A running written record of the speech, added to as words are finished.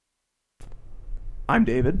I'm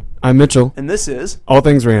David. I'm Mitchell. And this is All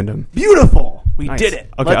Things Random. Beautiful. We Nice. did it.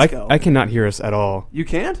 Okay, Let's go. I cannot hear us at all. You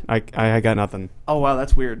can't? I got nothing. Oh, wow,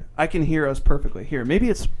 that's weird. I can hear us perfectly. Here, maybe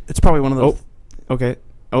it's probably one of those. Oh, okay.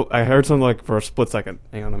 Oh, I heard something like for a split second.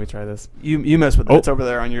 Hang on, let me try this. You mess with it. Oh. It's over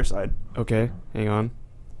there on your side. Okay, hang on.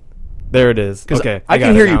 There it is. Okay, I got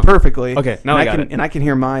can it hear you now. perfectly. Okay, now I got it. And I can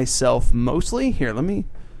hear myself mostly. Here, let me...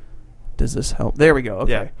 Does this help? There we go.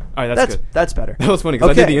 Okay. Yeah. All right, that's good. That's better. That was funny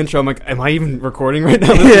because I did the intro. I'm like, am I even recording right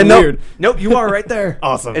now? This Yeah, is weird. Nope, you are right there.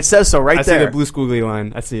 Awesome. It says so right I there. see the blue squiggly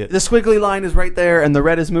line. I see it. The squiggly line is right there, and the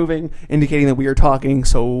red is moving, indicating that we are talking,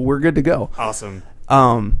 so we're good to go. Awesome.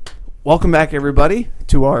 Welcome back, everybody,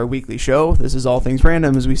 to our weekly show. This is All Things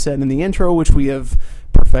Random, as we said in the intro, which we have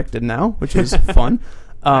perfected now, which is fun.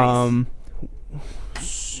 Nice.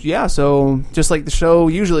 Yeah, so just like the show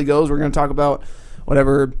usually goes, we're going to talk about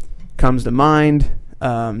whatever comes to mind.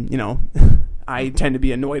 I tend to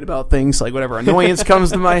be annoyed about things, like whatever annoyance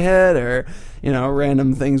comes to my head, or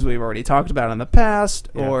random things we've already talked about in the past,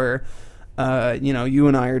 or you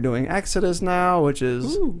and I are doing Exodus now, which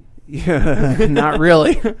is not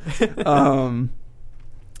really.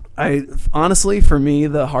 I honestly, for me,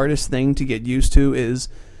 the hardest thing to get used to is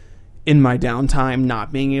in my downtime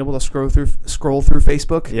not being able to scroll through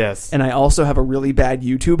Facebook. Yes. And I also have a really bad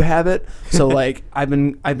YouTube habit. So like I've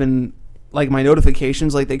been like my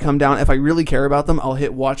notifications, like they come down. If I really care about them, I'll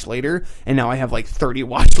hit watch later. And now I have like 30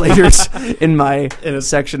 watch laters in my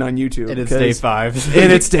section on YouTube. And it's day 5.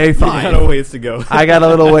 And it's day 5. You got a ways to go. I got a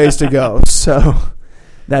little ways to go. So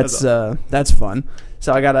that's fun.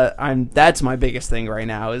 So that's my biggest thing right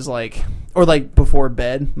now is like before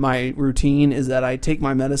bed, my routine is that I take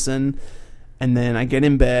my medicine and then I get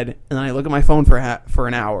in bed and then I look at my phone for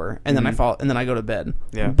an hour and then I fall and then I go to bed.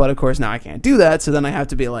 Yeah. But of course now I can't do that, so then I have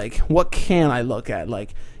to be like, what can I look at?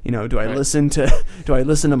 Like, do I listen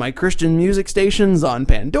to my Christian music stations on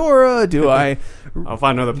Pandora? Do I I'll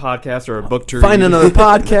find another podcast or a book to find read. another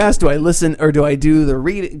podcast? Do I listen or do I do the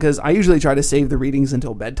reading? Because I usually try to save the readings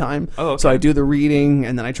until bedtime. Oh, okay. So I do the reading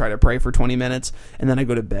and then I try to pray for 20 minutes and then I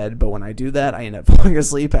go to bed. But when I do that, I end up falling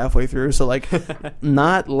asleep halfway through. So like,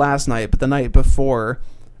 not last night, but the night before,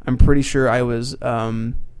 I'm pretty sure I was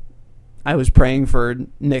praying for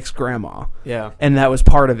Nick's grandma. Yeah. And that was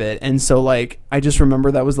part of it. And so, like, I just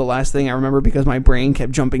remember that was the last thing I remember because my brain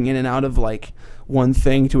kept jumping in and out of, like, one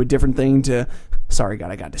thing to a different thing to, sorry,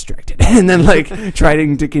 God, I got distracted. And then, like,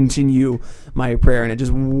 trying to continue my prayer, and it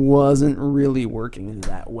just wasn't really working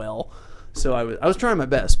that well. So I was trying my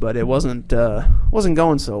best, but it wasn't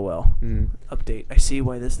going so well. Update. I see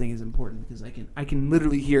why this thing is important because I can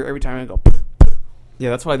literally hear every time I go. Yeah,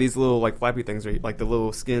 that's why these little like flappy things are like the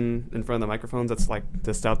little skin in front of the microphones. That's like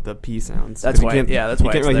just out the P sounds. That's why. That's why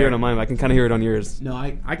you can't really hear it on mine, but I can kind of hear it on yours. No,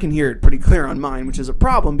 I can hear it pretty clear on mine, which is a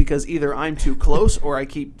problem because either I'm too close or I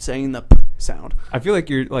keep saying the P sound. I feel like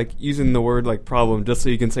you're like using the word like problem just so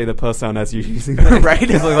you can say the P sound as you're using it. Right?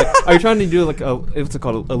 Like, are you trying to do like what's it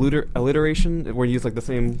called, alliteration, where you use like the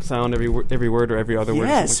same sound every word or every other word?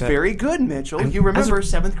 Yes, like very good, Mitchell. You remember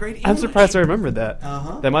 7th grade English? I'm surprised I remembered that.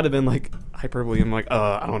 Uh-huh. That might have been like hyperbole. I'm like,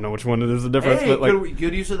 I don't know which one it is the difference. Hey, but like,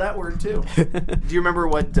 good use of that word too. Do you remember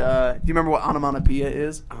what onomatopoeia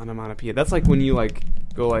is? Onomatopoeia. That's like when you like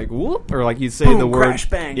go like whoop, or like you say Boom, the word. crash,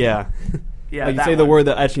 bang. Yeah. Yeah, like you say the word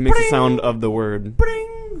that actually makes the sound of the word.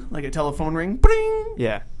 Bring, like a telephone ring. Bring.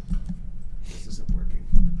 Yeah. This isn't working.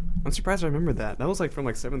 I'm surprised I remembered that. That was like from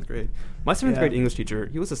like 7th grade. My 7th grade English teacher,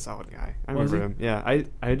 he was a solid guy. I remember him. Yeah,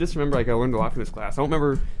 I just remember like I learned a lot from his class. I don't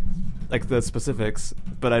remember like the specifics,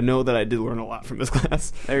 but I know that I did learn a lot from his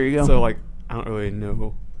class. There you go. So like I don't really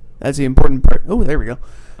know. That's the important part. Oh, there we go.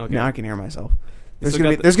 Okay. Now I can hear myself. There's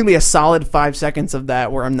gonna be a solid 5 seconds of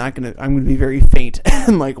that where I'm gonna be very faint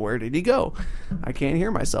and like, where did he go? I can't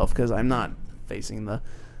hear myself because I'm not facing the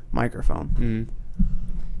microphone.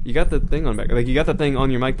 You got the thing on back, like you got the thing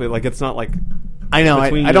on your mic, but like it's not like. I know.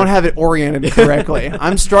 I don't have it oriented correctly.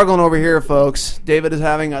 I'm struggling over here, folks. David is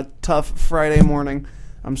having a tough Friday morning.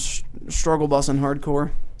 I'm struggle bussing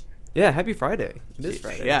hardcore. Yeah, happy Friday. It is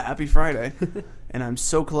Friday. Yeah, happy Friday. And I'm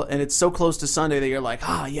so close, and it's so close to Sunday that you're like,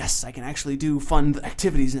 yes, I can actually do fun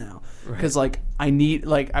activities now. Because like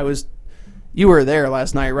you were there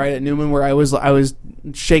last night, right, at Newman, where I was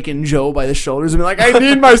shaking Joe by the shoulders and be like, I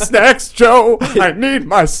need my snacks, Joe. I need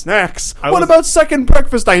my snacks. What about second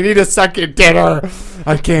breakfast? I need a second dinner.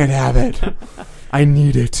 I can't have it. I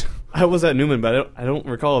need it. I was at Newman, but I don't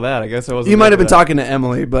recall that. I guess I was. You might have been talking to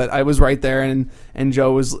Emily, but I was right there, and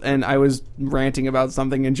Joe was, and I was ranting about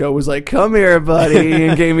something, and Joe was like, "Come here, buddy,"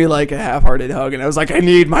 and gave me like a half-hearted hug, and I was like, "I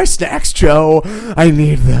need my snacks, Joe. I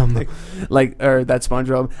need them." Or that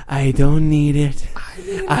SpongeBob. I don't need it.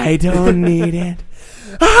 I don't need it.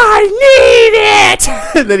 I need it,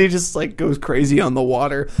 and then he just like goes crazy on the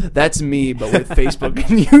water. That's me, but with Facebook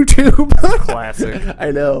and YouTube. Classic.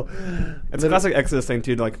 I know. It's a classic Exodus thing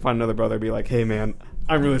too, to like find another brother and be like, hey man,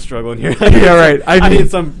 I'm really struggling here. Yeah, right. I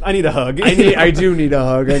need a hug. I do need a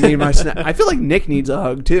hug. I need my snack. I feel like Nick needs a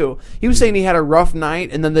hug too. He was saying he had a rough night,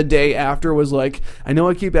 and then the day after was like, I know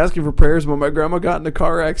I keep asking for prayers, but my grandma got in a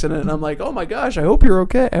car accident, and I'm like, oh my gosh, I hope you're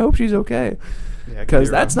okay. I hope she's okay. Because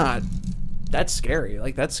that's scary.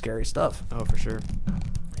 Like, that's scary stuff. Oh, for sure.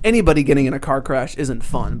 Anybody getting in a car crash isn't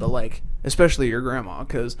fun, but like, especially your grandma,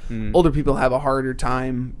 because older people have a harder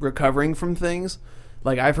time recovering from things.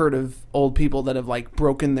 Like, I've heard of old people that have like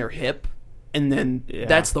broken their hip, and then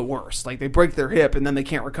that's the worst. Like, they break their hip and then they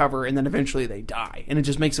can't recover, and then eventually they die, and it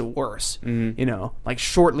just makes it worse. You know, like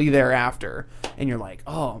shortly thereafter, and you're like,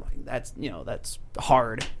 oh, that's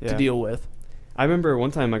hard to deal with. I remember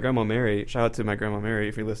one time my grandma Mary, shout out to my grandma Mary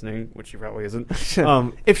if you're listening, which she probably isn't.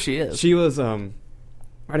 If she is. She was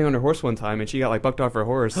riding on her horse one time, and she got like bucked off her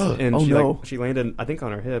horse, and she landed, I think,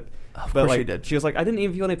 on her hip. Of but course like she did. She was like, I didn't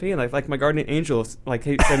even feel any pain. Like my guardian angel like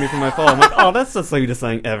saved me from my fall. I'm like, oh, that's the sweetest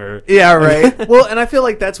thing ever. Yeah, right. Well, and I feel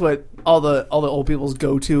like that's what all the old people's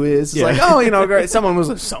go-to is. It's like, oh, you know,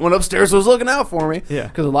 someone upstairs was looking out for me. Yeah.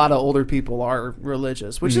 Because a lot of older people are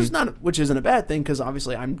religious, which isn't a bad thing, because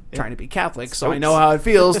obviously I'm trying to be Catholic, so I know how it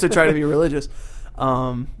feels to try to be religious.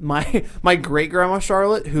 My great grandma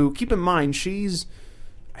Charlotte, who, keep in mind,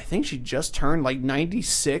 I think she just turned like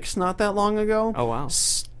 96 not that long ago. Oh wow.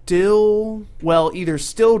 Either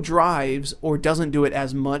still drives or doesn't do it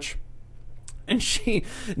as much. And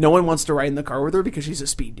no one wants to ride in the car with her because she's a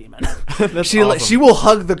speed demon. That's awesome. She will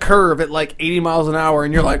hug the curve at like 80 miles an hour,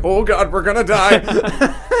 and you're like, oh God, we're gonna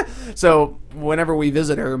die. So whenever we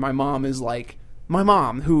visit her, my mom,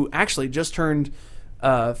 who actually just turned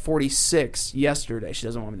 46 yesterday. She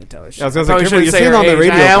doesn't want me to tell her. I was going to say, you're saying on the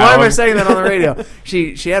radio. Why am I saying that on the radio?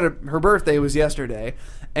 She had her birthday was yesterday,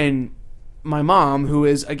 and my mom, who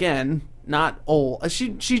is again not old,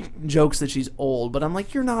 she jokes that she's old, but I'm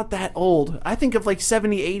like, you're not that old. I think of like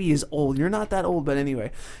 70, 80 is old. You're not that old. But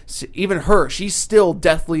anyway, so even her, she's still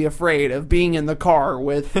deathly afraid of being in the car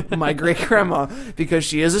with my great grandma because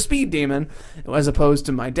she is a speed demon, as opposed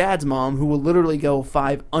to my dad's mom, who will literally go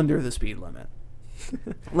 5 under the speed limit.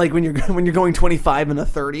 Like when you're going 25 and a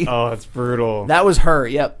 30. Oh, that's brutal. That was her.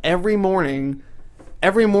 Yep. Every morning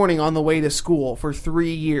on the way to school for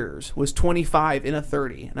 3 years was 25 in a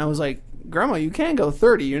 30. And I was like, Grandma, you can go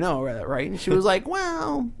 30, you know that, right? And she was like,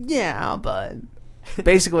 well, yeah, but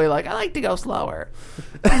basically like, I like to go slower.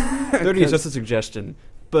 30 is just a suggestion,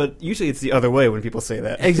 but usually it's the other way when people say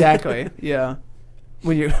that. Exactly. Yeah.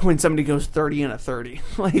 When somebody goes 30 and a 30,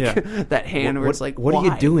 like that hand where it's like, what are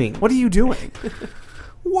you doing? What are you doing?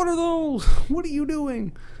 What are those? What are you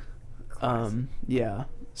doing? Yeah.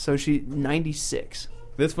 So she's 96.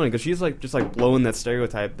 That's funny because she's like just like blowing that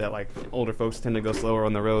stereotype that like older folks tend to go slower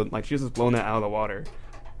on the road. Like she's just blowing that out of the water.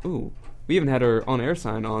 Ooh, we even had her on air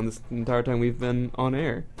sign on this entire time we've been on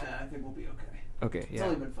air. I think we'll be okay. Okay, yeah. It's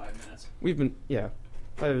only been 5 minutes. We've been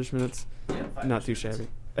 5-ish minutes. Yeah, not too shabby.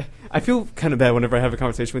 I feel kind of bad whenever I have a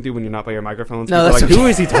conversation with you when you're not by your microphones. No, that's like, who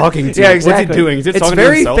is he talking to? Yeah, exactly. What's he doing? Is he talking very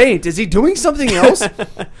to himself? faint. Is he doing something else?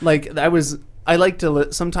 Like I like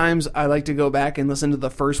to sometimes I like to go back and listen to the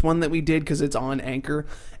first one that we did because it's on Anchor,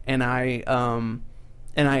 and I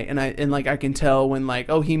can tell when like,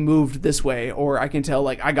 oh, he moved this way, or I can tell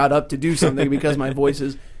like I got up to do something because my voice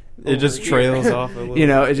is. It just trails off a little. You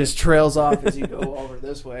know, it just trails off as you go over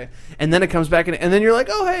this way. And then it comes back, and then you're like,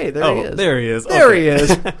 oh, hey, there he is. There he is. There he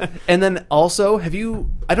is. And then also, I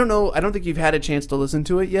don't think you've had a chance to listen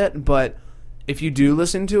to it yet, but if you do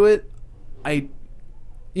listen to it,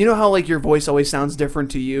 you know how like your voice always sounds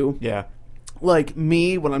different to you? Yeah. Like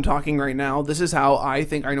me, when I'm talking right now, this is how I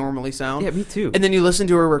think I normally sound. Yeah, me too. And then you listen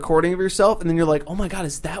to a recording of yourself, and then you're like, oh my God,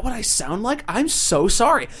 is that what I sound like? I'm so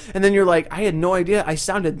sorry. And then you're like, I had no idea I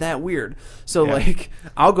sounded that weird. So like,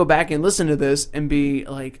 I'll go back and listen to this and be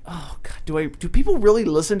like, oh God, do people really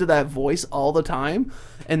listen to that voice all the time?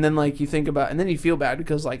 And then like you think about, and then you feel bad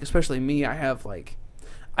because like, especially me, I have like,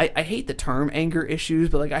 I hate the term anger issues,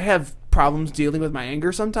 but like I have problems dealing with my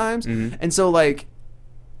anger sometimes. Mm-hmm. And so like,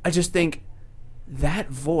 I just think, that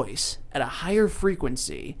voice at a higher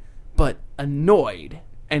frequency, but annoyed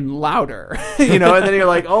and louder, you know, and then you're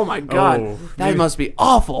like, oh my God, that must be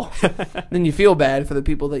awful. Then you feel bad for the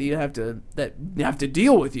people that have to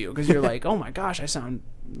deal with you because you're like, oh my gosh, I sound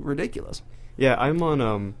ridiculous. Yeah, I'm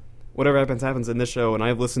on Whatever Happens in this show, and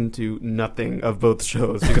I've listened to nothing of both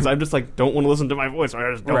shows because I'm just like don't want to listen to my voice.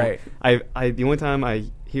 I just don't. Right. The only time I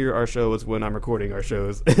hear our show is when I'm recording our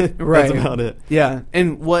shows. Right. That's about it. Yeah,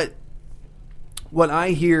 and what what I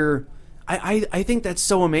hear, I think that's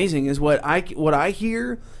so amazing. Is what I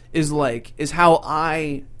hear is how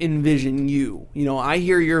I envision you. You know, I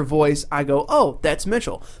hear your voice, I go, oh, that's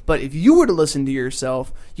Mitchell. But if you were to listen to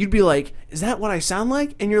yourself, you'd be like, is that what I sound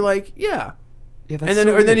like? And you're like, yeah. Yeah, that's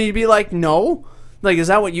then you'd be like, no. Like, is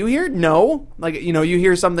that what you hear? No. Like, you know, you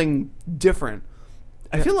hear something different.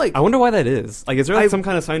 I feel like, I wonder why that is. Like, is there some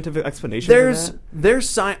kind of scientific explanation for that?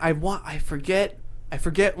 There's I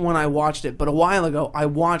forget when I watched it, but a while ago I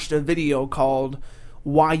watched a video called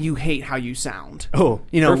 "Why You Hate How You Sound." Oh,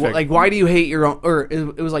 you know, perfect. like why do you hate your own? Or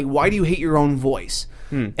it was like, why do you hate your own voice?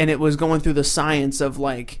 And it was going through the science of,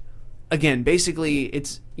 like, again, basically,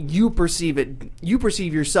 it's you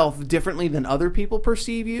perceive yourself differently than other people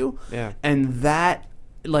perceive you. Yeah, and that,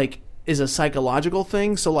 like, is a psychological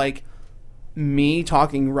thing. So, like, me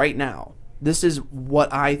talking right now, this is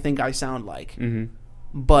what I think I sound like.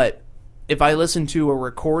 But if I listen to a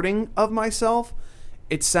recording of myself,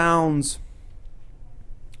 it sounds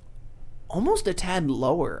almost a tad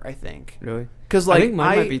lower, I think. Really? Because, like, I think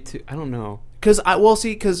mine might be too. I don't know. Because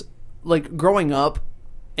like, growing up,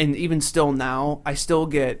 and even still now, I still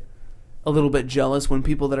get a little bit jealous when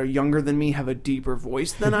people that are younger than me have a deeper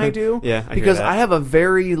voice than I do. Yeah, because I have a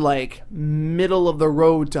very, like, middle of the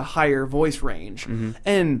road to higher voice range.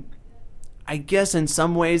 And I guess in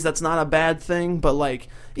some ways that's not a bad thing, but, like,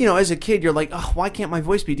 you know, as a kid you're like, oh, why can't my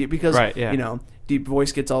voice be deep? Because, you know, deep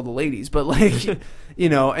voice gets all the ladies. But, like, you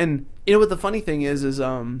know, and you know what the funny thing is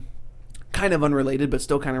kind of unrelated, but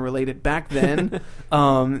still kind of related. Back then,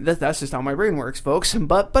 that's just how my brain works, folks.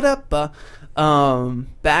 But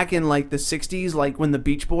back in, like, the 60s, like when the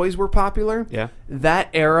Beach Boys were popular, that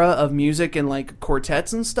era of music and, like,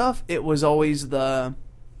 quartets and stuff, it was always the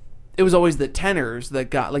tenors that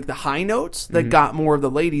got, like, the high notes that got more of the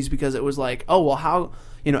ladies, because it was like, oh, well, how,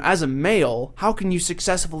 you know, as a male, how can you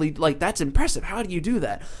successfully, like, that's impressive. How do you do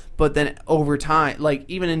that? But then over time, like,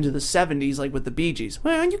 even into the 70s, like with the Bee Gees,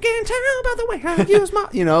 well, you can't tell about the way I use my,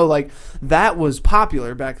 you know, like, that was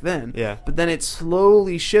popular back then. Yeah. But then it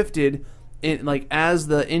slowly shifted, in, like, as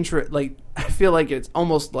the intro, like, I feel like it's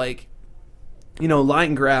almost like, you know,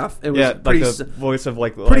 line graph. It was pretty, like the voice of,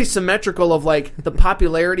 like, pretty symmetrical of, like, the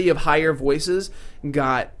popularity of higher voices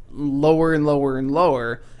got lower and lower and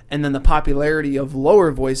lower, and then the popularity of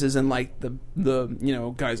lower voices and, like, the you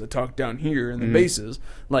know, guys that talk down here and the basses,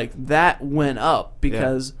 like, that went up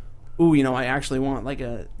because, ooh, you know, I actually want, like,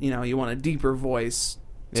 a, you know, you want a deeper voice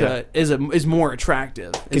is more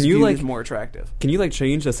attractive. Can you, like, is more attractive? Can you, like,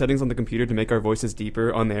 change the settings on the computer to make our voices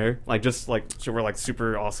deeper on there? Like, just, like, so we're, like,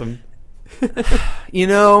 super awesome. You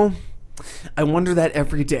know, I wonder that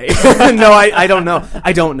every day. No, I don't know.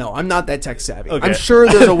 I don't know. I'm not that tech savvy. Okay. I'm sure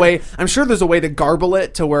there's a way. I'm sure there's a way to garble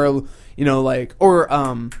it to where, you know, like, or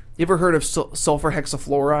you ever heard of sulfur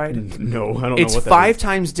hexafluoride? No, I don't know. It's what that 5 is.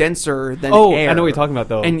 times denser than air. I know what you're talking about,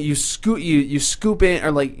 though. And you scoop in,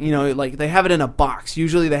 or, like, you know, like, they have it in a box.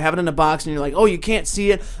 Usually they have it in a box, and you're like, oh, you can't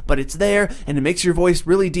see it, but it's there, and it makes your voice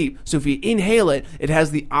really deep. So if you inhale it, it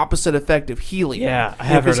has the opposite effect of helium. Yeah, I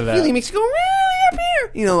have heard of that. Helium makes you go really up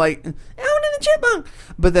here. You know, like, out in the chipmunk.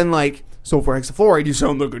 But then, like, sulfur hexafluoride, you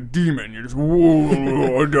sound like a demon. You're just,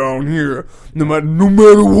 whoa, down here. No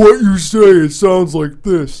matter what you say, it sounds like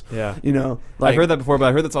this. Yeah. You know? Like, I've heard that before, but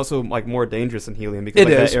I heard that's also, like, more dangerous than helium, because,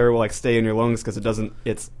 like, that air will, like, stay in your lungs because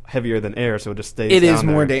it's heavier than air, so it just stays It down is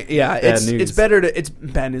more there. yeah, it's better to, it's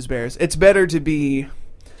bad news bears. It's better to be,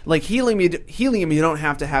 like, helium you don't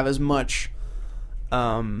have to have as much,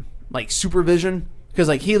 like, supervision. Because,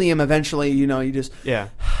 like, helium, eventually, you know, you just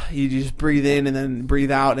breathe in and then breathe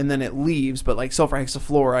out, and then it leaves. But, like, sulfur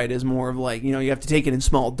hexafluoride is more of, like, you know, you have to take it in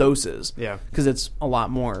small doses. Yeah. Because it's a lot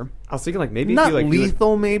more. I was thinking, like, maybe not if you, like,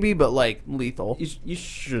 lethal, maybe, but, like, lethal. You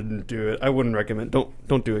shouldn't do it. I wouldn't recommend.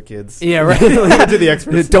 Don't do it, kids. Yeah, right. Leave it to the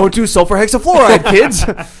experts. Don't do sulfur hexafluoride, kids.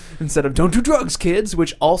 Instead of don't do drugs, kids.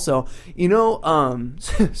 Which also, you know,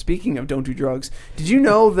 speaking of don't do drugs, did you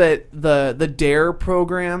know that the DARE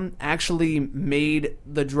program actually made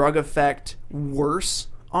the drug effect worse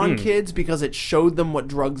on kids because it showed them what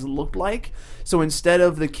drugs looked like? So instead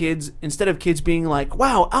of kids being like,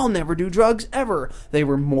 wow, I'll never do drugs ever, they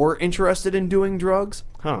were more interested in doing drugs.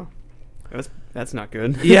 Huh. That's not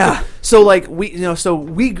good. Yeah. So, like,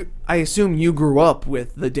 I assume you grew up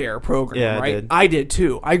with the DARE program, right? I did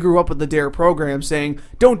too. I grew up with the DARE program saying,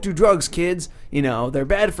 don't do drugs, kids. You know, they're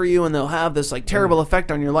bad for you and they'll have this, like, terrible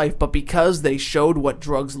effect on your life. But because they showed what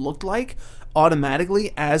drugs looked like,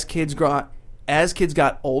 automatically, as kids got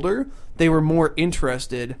older, they were more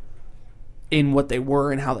interested in what they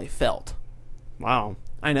were and how they felt. Wow.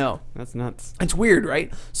 I know. That's nuts. It's weird,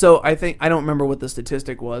 right? So I don't remember what the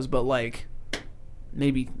statistic was, but, like,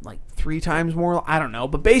 maybe like 3 times more. I don't know,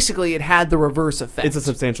 but basically it had the reverse effect. It's a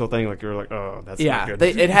substantial thing. Like you're like, oh, that's not good.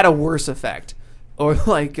 It had a worse effect. Or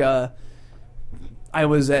like I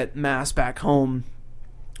was at mass back home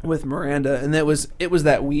with Miranda, and it was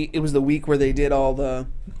that week. It was the week where they did all the.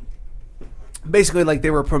 Basically, like,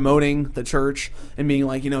 they were promoting the church and being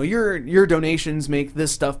like, your donations make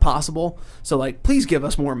this stuff possible. So, like, please give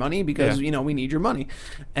us more money because, we need your money.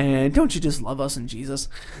 And don't you just love us and Jesus?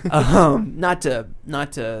 Not to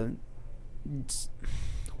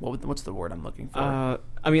what's the word I'm looking for?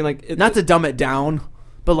 I mean, like... not to dumb it down,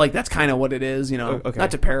 but, like, that's kind of what it is, Okay.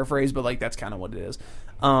 Not to paraphrase, but, like, that's kind of what it is.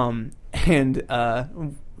 And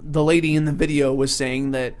the lady in the video was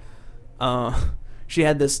saying that... she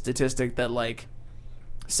had this statistic that like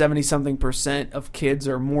 70-something% of kids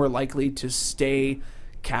are more likely to stay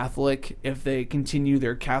Catholic if they continue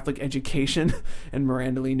their Catholic education. And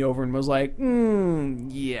Miranda leaned over and was like,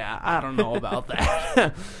 yeah, I don't know about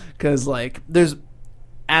that. Because like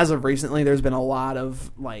as of recently, there's been a lot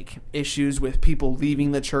of like issues with people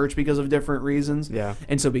leaving the church because of different reasons. Yeah.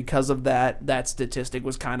 And so because of that statistic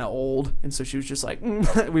was kind of old. And so she was just like,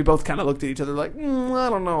 we both kind of looked at each other like, I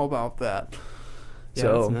don't know about that. Yeah,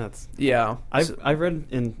 so, that's nuts. Yeah. I've read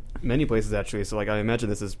in many places, actually, so, like, I imagine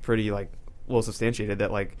this is pretty, like, well substantiated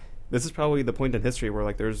that, like, this is probably the point in history where,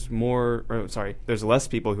 like, there's less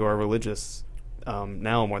people who are religious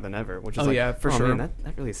now more than ever, which is for sure. Man,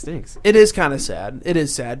 that really stinks. It is kind of sad. It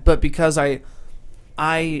is sad, but because I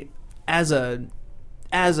as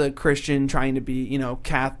a Christian trying to be,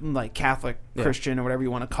 Catholic Christian or whatever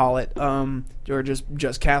you want to call it, or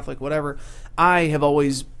just Catholic, whatever, I have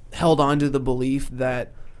always held on to the belief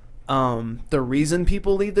that the reason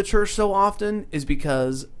people leave the church so often is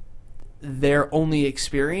because their only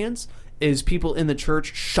experience is people in the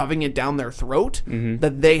church shoving it down their throat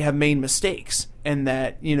that they have made mistakes, and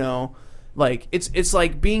that like it's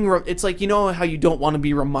like it's like how you don't want to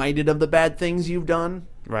be reminded of the bad things you've done.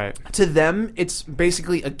 Right. To them, it's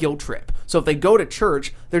basically a guilt trip. So if they go to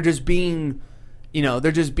church, they're just being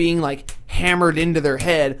like hammered into their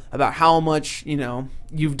head about how much,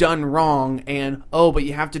 you've done wrong, and, but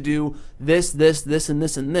you have to do this, and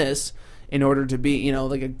this in order to be,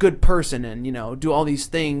 like a good person and, do all these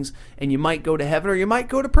things, and you might go to heaven or you might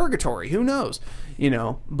go to purgatory. Who knows?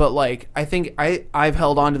 But like, I think I've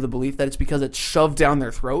held on to the belief that it's because it's shoved down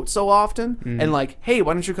their throat so often, and like, hey,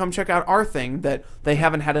 why don't you come check out our thing, that they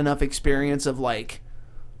haven't had enough experience of like,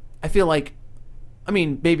 I feel like, I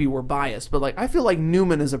mean, maybe we're biased, but like I feel like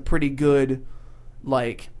Newman is a pretty good,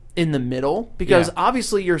 like, in the middle, because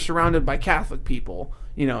obviously you're surrounded by Catholic people,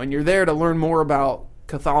 and you're there to learn more about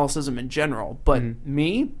Catholicism in general. But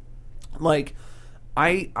me, like,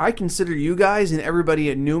 I consider you guys and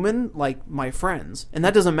everybody at Newman like my friends, and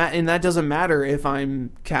that doesn't matter. And that doesn't matter if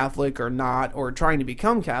I'm Catholic or not, or trying to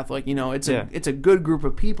become Catholic. It's a good group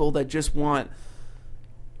of people that just want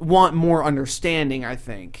more understanding, I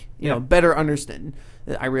think. Better understand.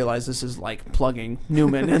 I realize this is like plugging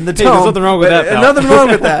Newman and the tone. Hey, there's nothing wrong with that, pal. Nothing wrong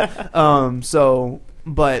with that.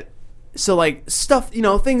 So like stuff,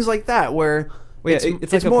 things like that where it's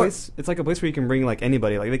like a place where you can bring like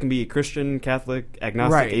anybody. Like they can be Christian, Catholic,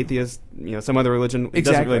 agnostic, atheist, some other religion. It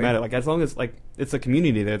doesn't really matter. Like as long as like it's a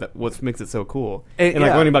community there, that what makes it so cool. And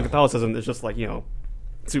like learning about Catholicism is just like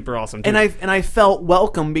super awesome too. And I felt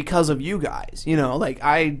welcome because of you guys. Like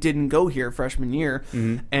I didn't go here freshman year,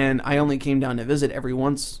 and I only came down to visit every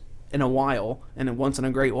once in a while, and once in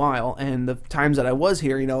a great while. And the times that I was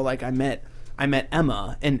here, like I met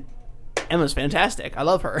Emma, and Emma's fantastic. I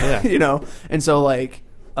love her. Yeah. And so like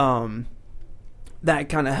that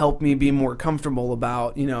kind of helped me be more comfortable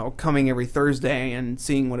about coming every Thursday and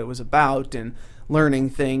seeing what it was about and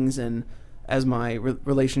learning things. And as my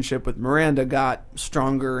relationship with Miranda got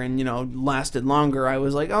stronger and lasted longer, I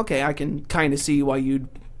was like, okay, I can kind of see why you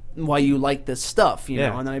like this stuff, and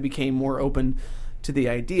then I became more open to the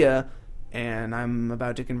idea, and I'm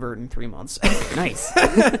about to convert in 3 months. Nice.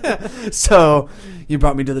 So you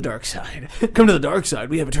brought me to the dark side. Come to the dark side.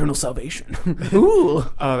 We have eternal salvation. Ooh.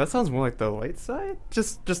 That sounds more like the light side.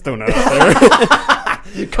 Just throw it out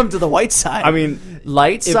there. Come to the white side. I mean,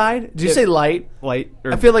 light side. Did you say light? Light.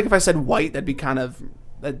 I feel like if I said white, that'd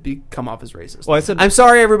come off as racist. Well, I'm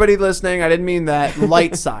sorry, everybody listening. I didn't mean that.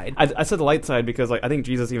 Light side. I said the light side because, like, I think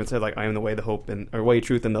Jesus even said, like, I am the way, the hope, or way,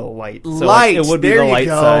 truth, and the light. So light. Like, it would be the light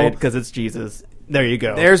side because it's Jesus. There you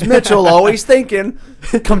go. There's Mitchell always thinking,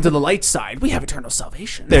 come to the light side. We have eternal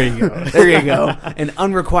salvation. There you go. There you go. And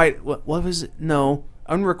unrequited. What was it? No.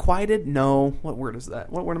 Unrequited? No. What word is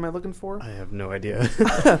that? What word am I looking for? I have no idea.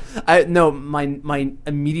 My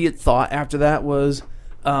immediate thought after that was,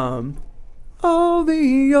 All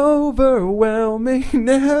the overwhelming,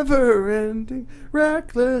 never-ending,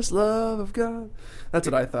 reckless love of God. That's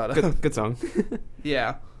what I thought of. Good song.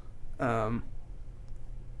 Yeah.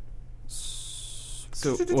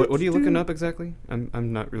 So what are you looking up exactly?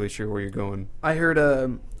 I'm not really sure where you're going. I heard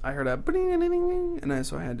a and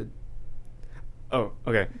so I had to. Oh,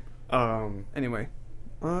 okay. Anyway,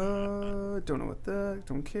 don't know what the.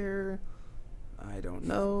 Don't care. I don't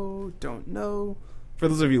know. For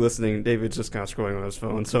those of you listening, David's just kind of scrolling on his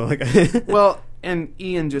phone, so like. Well, and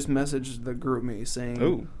Ian just messaged the group me saying.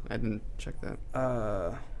 Oh, I didn't check that.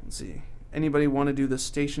 Let's see. Anybody want to do the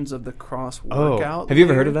Stations of the Cross workout? Have you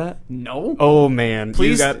ever heard of that? No. Oh man,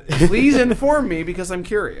 please inform me because I'm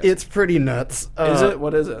curious. It's pretty nuts. Is it?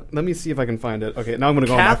 What is it? Let me see if I can find it. Okay, now I'm gonna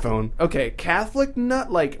go on my phone. Okay, Catholic nut,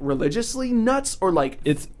 like religiously nuts, or like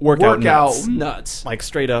it's workout nuts, like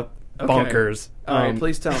straight up bonkers. All right,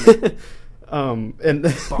 please tell me. And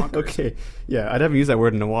bonkers. Okay, yeah, I haven't used that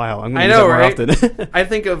word in a while. I know, right? Often. I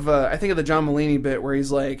think of the John Mulaney bit where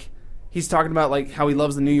he's like. He's talking about like how he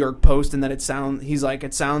loves the New York Post and that it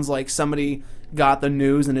sounds like somebody got the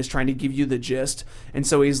news and is trying to give you the gist. And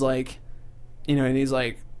so he's like, and he's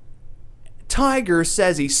like, Tiger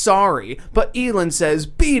says he's sorry, but Elin says,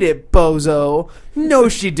 beat it, bozo. No,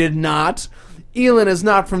 she did not. Elin is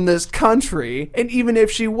not from this country, and even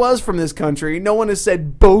if she was from this country, no one has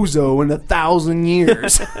said bozo in 1,000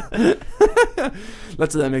 years. That's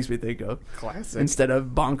what that makes me think of. Classic. Instead of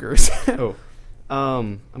bonkers. Oh.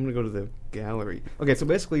 I'm gonna go to the gallery. Okay, so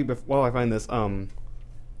basically, while I find this,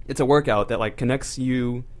 it's a workout that like connects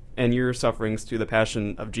you and your sufferings to the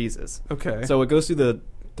Passion of Jesus. Okay. So it goes through the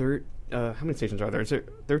how many stations are there? Is it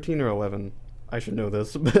 13 or 11? I should know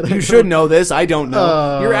this. But you should know this. I don't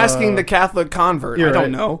know. You're asking the Catholic convert. I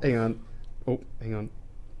don't know. Hang on. Oh, hang on.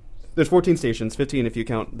 There's 14 stations, 15 if you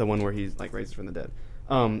count the one where he's like raises from the dead.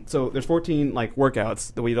 So there's 14 like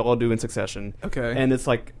workouts that we all do in succession. Okay. And it's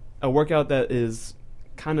like a workout that is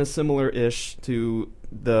kind of similar-ish to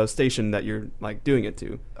the station that you're like doing it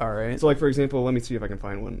to. All right. So, like for example, let me see if I can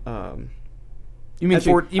find one. You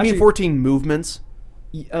mean 14 movements?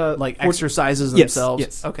 Like exercises themselves?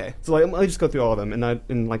 Yes. Okay. So like, I'll just go through all of them,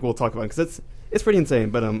 and like we'll talk about it because it's pretty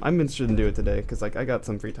insane. But I'm interested in doing it today because like I got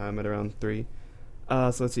some free time at around 3.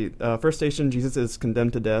 So let's see. First station, Jesus is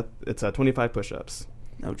condemned to death. It's 25 push-ups.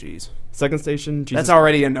 Oh, jeez. Second station, Jesus... That's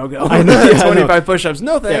already a no-go. I know, yeah, 25 push-ups.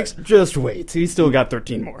 No, thanks. Yeah, just wait. He's still got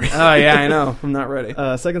 13 more. Oh, yeah, I know. I'm not ready.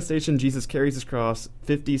 Second station, Jesus carries his cross,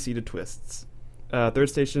 50 seated twists. Third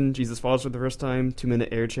station, Jesus falls for the first time, 2-minute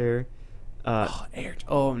air chair.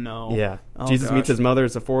 Oh, no. Yeah. Oh, Jesus meets his mother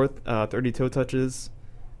as a fourth, 30 toe touches.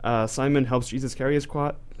 Simon helps Jesus carry his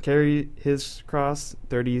cross,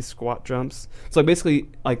 30 squat jumps. So basically,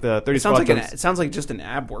 like the 30 squat jumps. It sounds like just an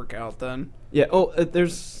ab workout then. Yeah. Oh,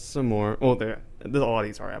 there's some more. Oh, there's a lot of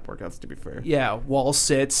these are ab workouts, to be fair. Yeah, wall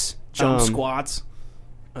sits, jump squats.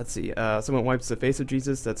 Let's see. Someone wipes the face of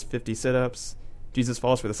Jesus. That's 50 sit-ups. Jesus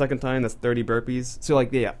falls for the second time. That's 30 burpees. So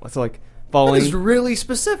like, yeah. So like falling. That is really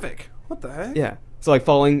specific. What the heck? Yeah. So like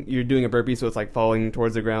falling, you're doing a burpee, so it's like falling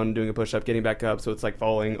towards the ground, doing a push-up, getting back up, so it's like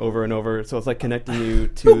falling over and over. So it's like connecting you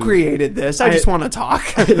to... Who created this? I just want to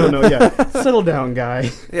talk. I don't know, yeah. Settle down,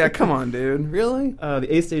 guy. Yeah, come on, dude. Really? The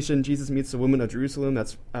 8th station, Jesus meets the woman of Jerusalem.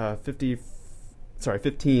 That's 15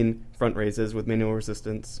 front raises with manual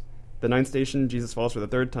resistance. The 9th station, Jesus falls for the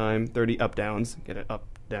third time, 30 up-downs. Get it up,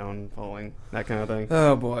 down, falling, that kind of thing.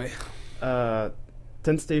 Oh, boy.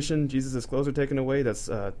 10th station, Jesus' clothes are taken away.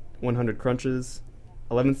 That's 100 crunches.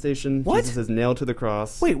 11th station, what? Jesus is nailed to the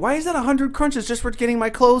cross. Wait, why is that 100 crunches just for getting my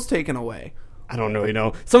clothes taken away? I don't really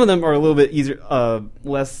know. Some of them are a little bit easier,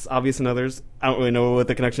 less obvious than others. I don't really know what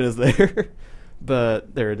the connection is there,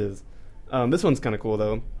 but there it is. This one's kind of cool,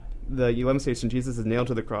 though. The 11th station, Jesus is nailed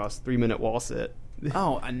to the cross, 3-minute wall sit.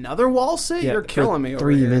 Oh, another wall sit? Yeah, you're killing me over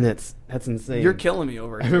 3 here. 3 minutes. That's insane. You're killing me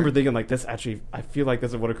over here. I remember thinking, like, this actually, I feel like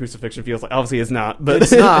this is what a crucifixion feels like. Obviously, it's not. But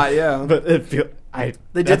it's not, yeah. But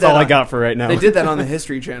that's all I got for right now. They did that on the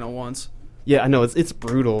History Channel once. Yeah, I know. It's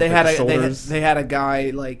brutal. They had a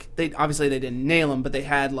guy, like, obviously they didn't nail him, but they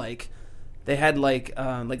had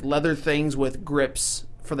leather things with grips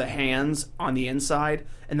for the hands on the inside,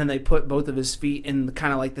 and then they put both of his feet in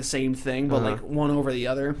kind of like the same thing, but like one over the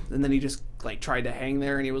other, and then he just like tried to hang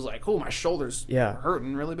there, and he was like, "Oh, my shoulders are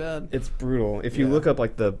hurting really bad." It's brutal. If you look up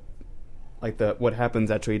like the what happens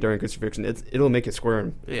actually during crucifixion, it'll make you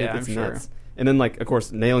squirm. Yeah, it's I'm nuts. sure. And then like of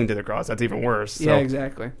course nailing to the cross, that's even worse. So yeah,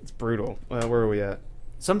 exactly. It's brutal. Where are we at?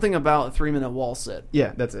 Something about a 3-minute wall sit.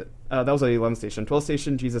 Yeah, that's it. That was the 11th station. 12th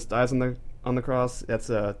station, Jesus dies on the cross. That's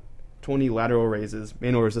 20 lateral raises,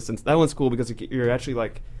 manual resistance. That one's cool because you're actually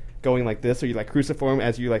like going like this, or you like cruciform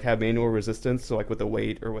as you like have manual resistance, so like with a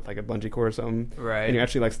weight or with like a bungee cord or something, right? And you're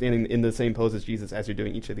actually like standing in the same pose as Jesus as you're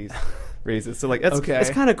doing each of these raises. So like it's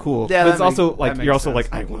kind of cool. Yeah, but it's also like you're also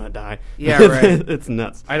like, I want to die. Yeah, right. It's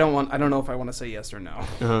nuts. I don't know if I want to say yes or no.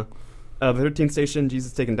 The 13th station,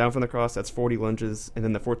 Jesus taken down from the cross. That's 40 lunges, and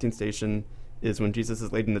then the 14th station is when Jesus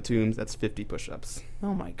is laid in the tombs. That's 50 push-ups.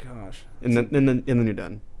 Oh my gosh! And then you're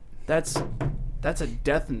done. That's a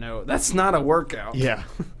death note. That's not a workout. Yeah.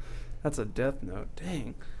 That's a death note.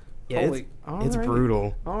 Dang. Yeah, it's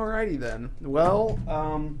brutal. Alrighty then. Well,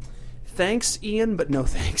 thanks, Ian, but no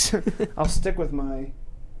thanks. I'll stick with my.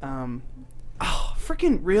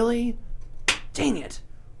 Freaking really? Dang it.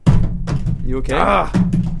 You okay?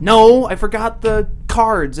 No, I forgot the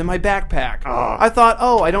cards in my backpack. I thought,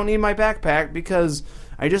 I don't need my backpack because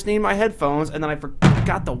I just need my headphones, and then I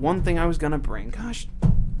forgot the one thing I was gonna bring. Gosh.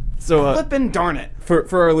 So, flippin' darn it. For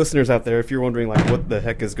our listeners out there, if you're wondering like what the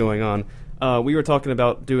heck is going on, we were talking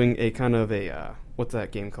about doing a kind of a what's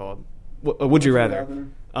that game called? Would You Rather?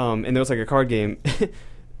 And there was like a card game.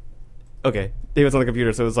 Okay, David's on the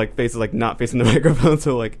computer, so it was like faces like not facing the microphone.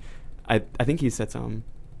 So like, I think he said something.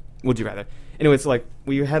 Would you rather? Anyway, so like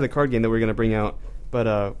we had a card game that we were gonna bring out,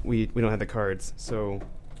 but we don't have the cards, so.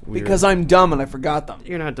 Because I'm dumb and I forgot them.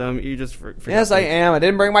 You're not dumb. You just forgot. Yes, I am. I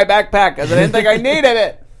didn't bring my backpack because I didn't think I needed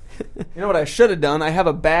it. You know what I should have done? I have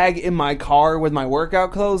a bag in my car with my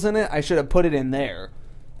workout clothes in it. I should have put it in there.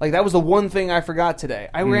 Like, that was the one thing I forgot today.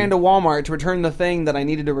 I ran to Walmart to return the thing that I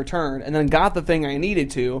needed to return, and then got the thing I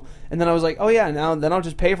needed to, and then I was like, oh yeah, then I'll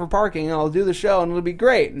just pay for parking, and I'll do the show, and it'll be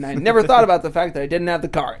great. And I never thought about the fact that I didn't have the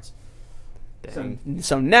cards.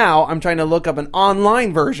 So now I'm trying to look up an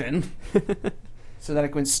online version so that I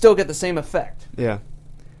can still get the same effect. Yeah.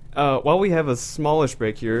 While we have a smallish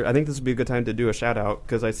break here, I think this would be a good time to do a shout-out,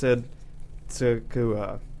 because I said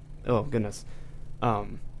to oh, goodness.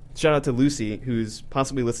 Shout-out to Lucy, who's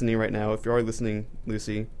possibly listening right now. If you are listening,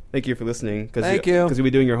 Lucy, thank you for listening. Thank you. Because you'll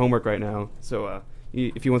be doing your homework right now. So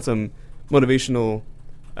if you want some motivational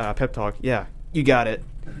pep talk, yeah, you got it.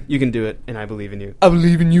 You can do it, and I believe in you. I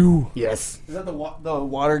believe in you. Yes. Is that the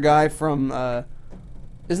water guy from...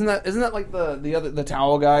 Isn't that like the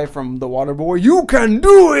towel guy from The Water Boy? You can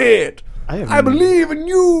do it. I believe in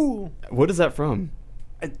you. What is that from?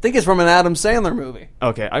 I think it's from an Adam Sandler movie.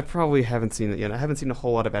 Okay, I probably haven't seen it yet. I haven't seen a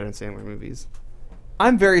whole lot of Adam Sandler movies.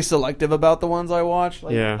 I'm very selective about the ones I watch.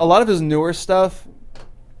 Like, yeah. A lot of his newer stuff.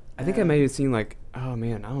 I think I may have seen like, oh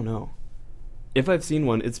man, I don't know. If I've seen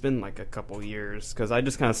one, it's been like a couple years because I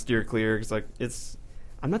just kind of steer clear because like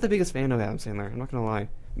I'm not the biggest fan of Adam Sandler. I'm not gonna lie.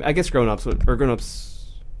 I guess Grown Ups.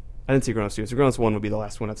 I didn't see Grown Ups 2, so Grown Ups 1 would be the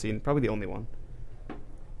last one I've seen. Probably the only one.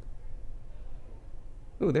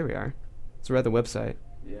 Oh, there we are. So we're at the website.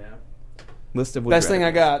 Yeah. List of best thing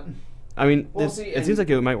I got. I mean, it seems like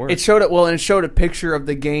it might work. It showed a picture of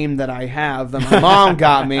the game that I have that my mom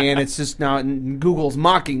got me, and it's just now Google's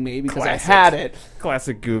mocking me because I had it.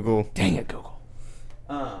 Classic Google. Dang it, Google.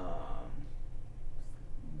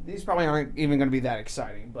 These probably aren't even going to be that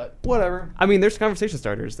exciting, but whatever. I mean, there's conversation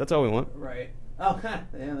starters. That's all we want. Right. Oh, yeah,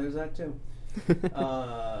 there's that too.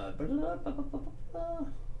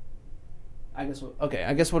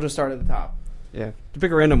 I guess we'll just start at the top. Yeah, to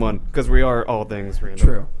pick a random one because we are all things random.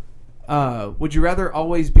 True. Would you rather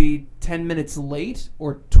always be 10 minutes late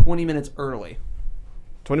or 20 minutes early?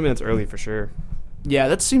 20 minutes early for sure. Yeah,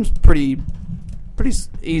 that seems pretty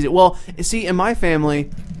easy. Well, see, in my family,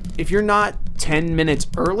 if you're not 10 minutes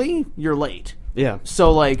early, you're late. Yeah.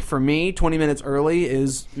 So, like, for me, 20 minutes early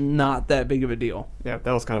is not that big of a deal. Yeah,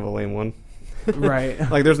 that was kind of a lame one. Right.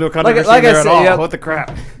 Like, there's no controversy there at all. Yep. What the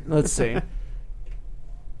crap? Let's see.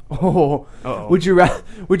 Would you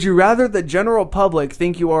rather the general public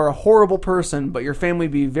think you are a horrible person, but your family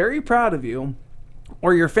be very proud of you,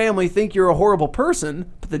 or your family think you're a horrible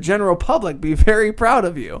person, but the general public be very proud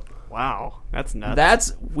of you? Wow, that's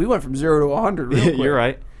nuts. We went from 0 to 100 real quick. You're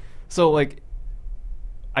right. So, like,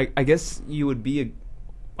 I guess you would be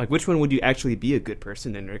which one would you actually be a good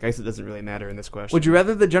person in? I guess it doesn't really matter in this question. Would you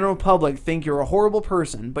rather the general public think you're a horrible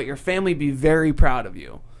person, but your family be very proud of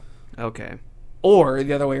you? Okay. Or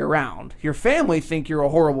the other way around. Your family think you're a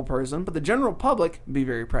horrible person, but the general public be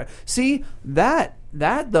very proud. See, that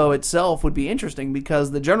though itself would be interesting because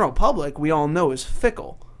the general public, we all know, is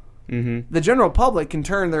fickle. Mm-hmm. The general public can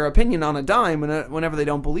turn their opinion on a dime whenever they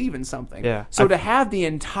don't believe in something. Yeah. So to have the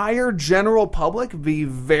entire general public be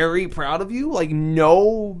very proud of you,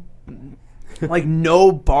 no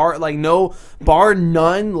bar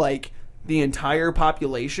none, like the entire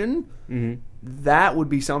population, mm-hmm. that would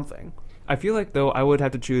be something. I feel like, though, I would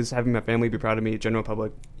have to choose having my family be proud of me, general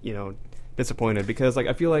public, disappointed because like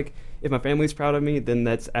I feel like if my family's proud of me, then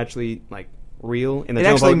that's actually like real, and the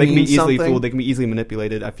general public, they can be easily fooled, they can be easily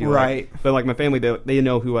manipulated. I feel right. Like. But like my family, they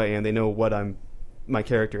know who I am, they know what I'm, my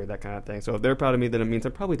character, that kind of thing. So if they're proud of me, then it means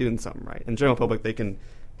I'm probably doing something right. In general public, they can,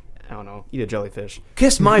 I don't know, eat a jellyfish.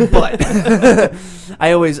 Kiss my butt.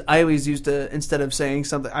 I always used to, instead of saying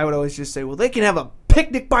something, I would always just say, well, they can have a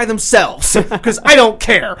picnic by themselves because I don't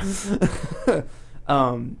care.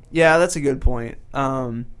 Yeah, that's a good point.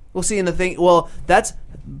 We'll see in the thing. Well, that's,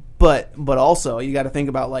 but also you got to think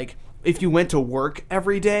about like, if you went to work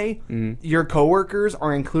every day, your coworkers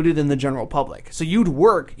are included in the general public. So you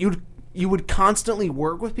would constantly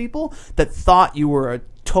work with people that thought you were a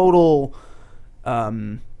total,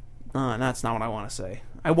 that's not what I want to say.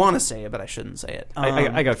 I want to say it, but I shouldn't say it.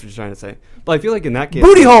 I got what you're trying to say. But I feel like in that case...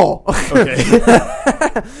 Booty hole! Okay.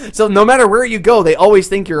 So no matter where you go, they always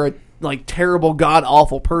think you're a like terrible,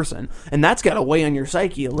 god-awful person. And that's got to weigh on your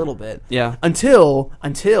psyche a little bit. Yeah. Until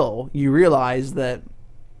you realize that,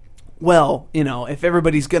 well, you know, if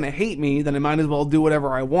everybody's going to hate me, then I might as well do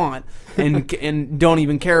whatever I want and and don't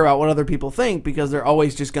even care about what other people think because they're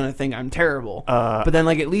always just going to think I'm terrible. But then,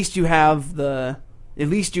 like, at least you have the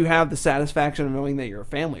satisfaction of knowing that your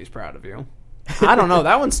family's proud of you. I don't know.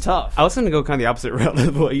 That one's tough. I was going to go kind of the opposite route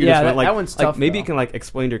of what you just went. Like, that one's tough. Like, maybe you can, like,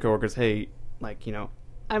 explain to your coworkers, hey, like, you know,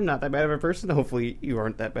 I'm not that bad of a person. Hopefully you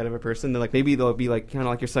aren't that bad of a person. Then, like, maybe they'll be, like, kind of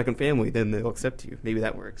like your second family. Then they'll accept you. Maybe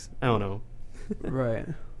that works. I don't know. Right.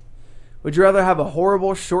 Would you rather have a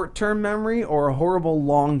horrible short-term memory or a horrible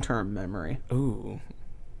long-term memory? Ooh.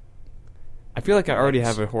 I feel like I already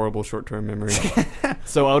have a horrible short-term memory.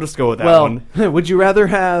 So I'll just go with that one. Would you rather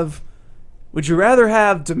have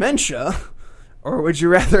dementia or would you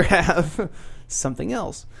rather have something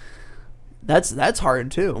else? That's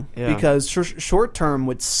hard too. Yeah. Because short-term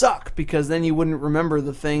would suck because then you wouldn't remember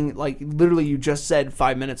the thing like literally you just said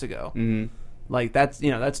 5 minutes ago. Mm-hmm. Like that's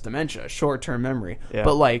dementia, short-term memory. Yeah.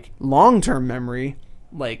 But like long-term memory,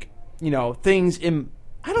 like, you know, things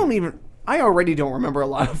I already don't remember a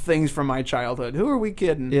lot of things from my childhood. Who are we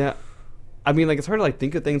kidding? Yeah. I mean, like, it's hard to, like,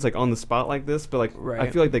 think of things, like, on the spot like this, but, like, right. I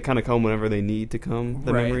feel like they kind of come whenever they need to come,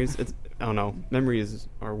 the memories. I don't know. Memories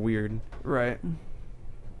are weird. Right.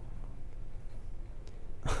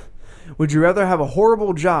 Would you rather have a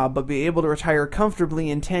horrible job but be able to retire comfortably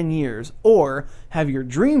in 10 years, or have your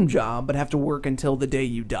dream job but have to work until the day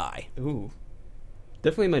you die? Ooh.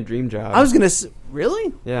 Definitely my dream job. I was going to...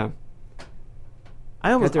 Really? Yeah.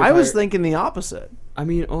 I was thinking the opposite. I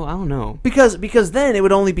mean, I don't know. Because then it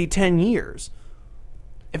would only be 10 years.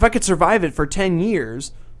 If I could survive it for 10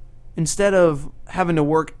 years, instead of having to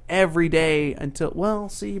work every day until... Well,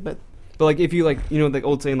 see, but... But, like, if you, like, you know, the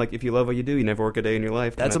old saying, like, if you love what you do, you never work a day in your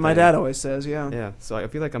life. That's what my dad always says, yeah. Yeah, so I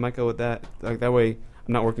feel like I might go with that. Like, that way,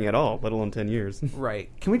 I'm not working at all, let alone 10 years.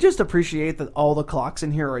 Right. Can we just appreciate that all the clocks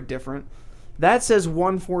in here are different? That says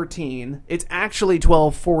 1:14. It's actually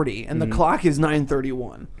 12:40, and the clock is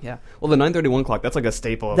 9:31. Yeah. Well, the 9:31 clock, that's like a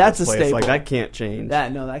staple of this place. Staple. Like, that can't change.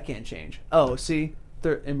 That can't change. Oh, see?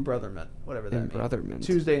 They're embroitherment, whatever that means.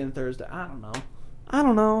 Tuesday and Thursday. I don't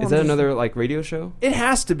know. Is that another, like, radio show? It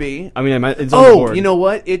has to be. I mean, it's on the board. You know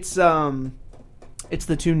what? It's the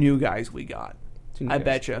two new guys we got. I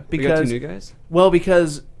betcha. We got two new guys? Well,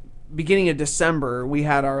 because beginning of December, we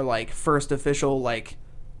had our, like, first official, like,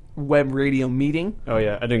 web radio meeting. Oh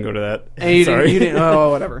yeah, I didn't go to that. And Sorry. You didn't.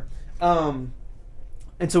 Oh, whatever.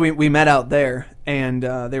 And so we met out there, and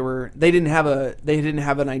they didn't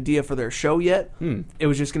have an idea for their show yet. It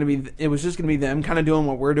was just gonna be them kind of doing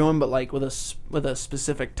what we're doing, but like with a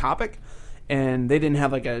specific topic. And they didn't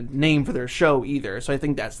have like a name for their show either. So I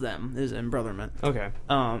think that's them. Is Embroitherment. Okay.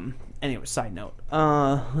 Anyway, side note.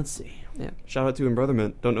 Let's see. Yeah. Shout out to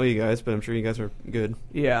Embroitherment. Don't know you guys, but I'm sure you guys are good.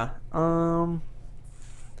 Yeah. By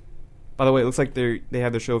the way, it looks like they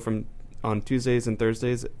have their show on Tuesdays and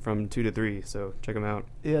Thursdays from 2 to 3, so check them out.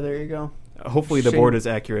 Yeah, there you go. Hopefully the board is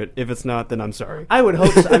accurate. If it's not, then I'm sorry. I would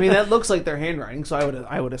hope so. I mean, that looks like their handwriting, so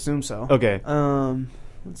I would assume so. Okay.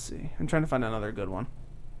 Let's see. I'm trying to find another good one.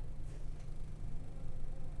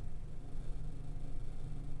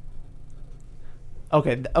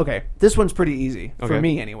 Okay. This one's pretty easy for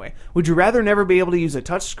me anyway. Would you rather never be able to use a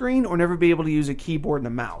touchscreen or never be able to use a keyboard and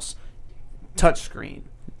a mouse? Touchscreen.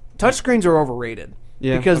 Touchscreens are overrated.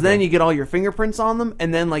 Yeah, because then you get all your fingerprints on them,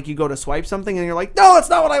 and then like you go to swipe something, and you're like, no, that's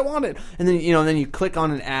not what I wanted. And then then you click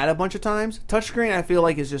on an ad a bunch of times. Touchscreen, I feel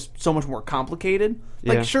like, is just so much more complicated.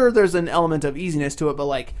 Like, sure, there's an element of easiness to it, but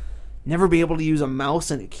like, never be able to use a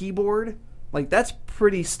mouse and a keyboard. Like, that's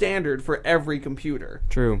pretty standard for every computer.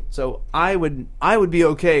 True. So I would be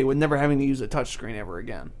okay with never having to use a touchscreen ever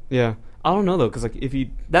again. Yeah. I don't know, though, because like, if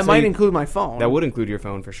you... That might include my phone. That would include your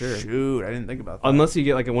phone, for sure. Shoot, I didn't think about that. Unless you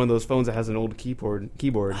get like one of those phones that has an old keyboard.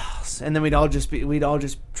 And then we'd all just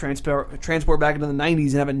transport back into the 90s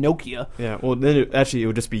and have a Nokia. Yeah, well, then it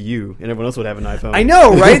would just be you, and everyone else would have an iPhone. I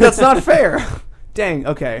know, right? That's not fair. Dang,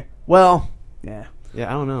 okay. Well, yeah. Yeah,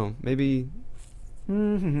 I don't know. Maybe...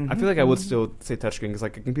 I feel like I would still say touchscreen because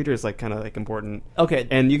like a computer is like kind of like important. Okay,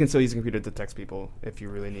 and you can still use a computer to text people if you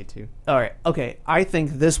really need to. All right. Okay, I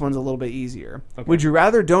think this one's a little bit easier. Okay. Would you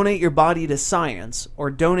rather donate your body to science or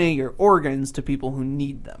donate your organs to people who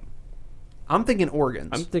need them? I'm thinking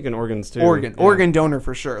organs. I'm thinking organs too. Organ donor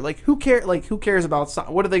for sure. Like who cares about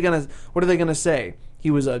what are they gonna say?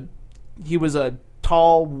 He was a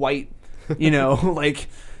tall white, like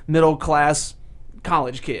middle class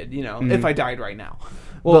college kid, if I died right now.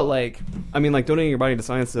 Well, but like, I mean, like donating your body to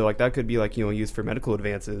science, though, like that could be like used for medical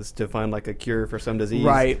advances to find like a cure for some disease.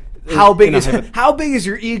 Right. How big is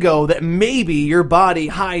your ego that maybe your body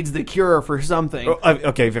hides the cure for something?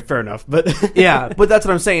 Okay, fair enough, but yeah, but that's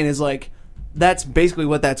what I'm saying is like that's basically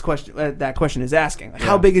what that question is asking. Like,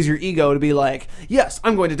 how big is your ego to be like, yes,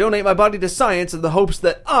 I'm going to donate my body to science in the hopes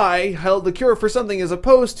that I held the cure for something, as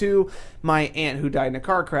opposed to my aunt who died in a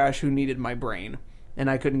car crash who needed my brain. And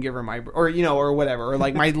I couldn't give her my, or whatever, or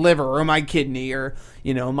like my liver or my kidney, or,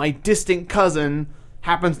 my distant cousin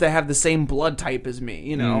happens to have the same blood type as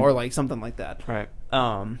me, or like something like that. Right.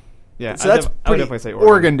 Yeah. So I would definitely say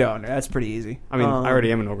organ donor. That's pretty easy. I mean, I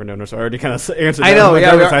already am an organ donor, so I already kind of answered that. I know,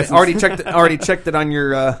 yeah. Already checked it on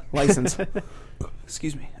your license.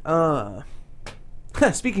 Excuse me.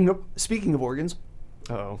 Speaking of organs.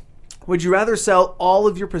 Uh-oh. Would you rather sell all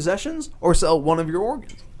of your possessions or sell one of your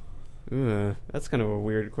organs? That's kind of a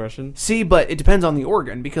weird question. See, but it depends on the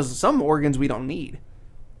organ, because some organs we don't need.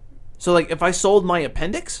 So, like, if I sold my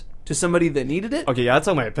appendix to somebody that needed it... Okay, yeah, I'd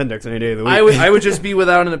sell my appendix any day of the week. I would just be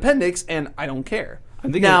without an appendix, and I don't care.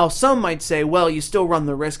 Now, some might say, well, you still run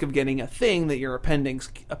the risk of getting a thing that your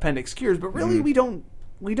appendix cures, but really we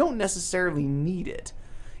don't necessarily need it.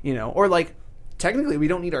 Or, like, technically we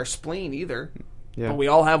don't need our spleen either. Yeah. But we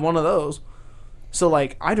all have one of those. So,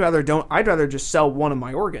 like, I'd rather just sell one of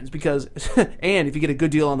my organs because, and if you get a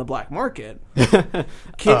good deal on the black market,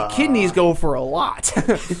 kidneys go for a lot.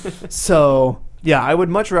 So, yeah, I would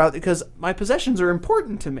much rather, because my possessions are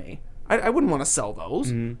important to me. I wouldn't want to sell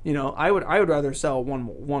those. Mm-hmm. I would rather sell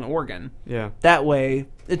one organ. Yeah. That way,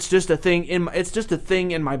 it's just a thing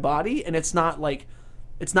in my body, and it's not like.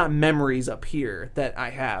 It's not memories up here that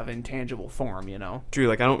I have in tangible form, True,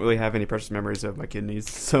 like I don't really have any precious memories of my kidneys,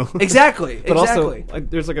 so exactly. But also,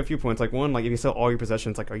 like, there's like a few points. Like one, like if you sell all your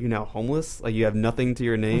possessions, like are you now homeless? Like you have nothing to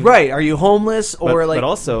your name, right? Are you homeless or like? But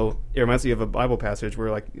also, it reminds me of a Bible passage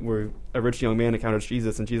where a rich young man encounters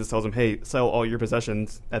Jesus, and Jesus tells him, "Hey, sell all your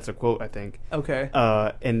possessions." That's a quote, I think. Okay.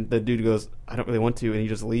 And the dude goes, "I don't really want to," and he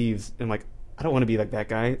just leaves. And I'm like, I don't want to be like that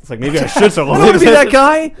guy. It's like maybe I should sell all. Don't be that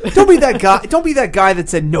guy. Don't be that guy. Don't be that guy that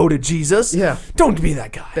said no to Jesus. Yeah. Don't be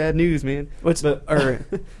that guy. Bad news, man. And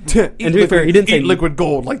to be fair, he didn't say liquid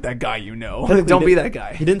gold like that guy. Don't be that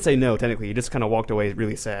guy. He didn't say no. Technically, he just kind of walked away,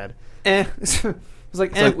 really sad. It was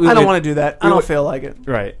like, I don't want to do that. I don't feel like it.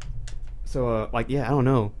 Right. So, I don't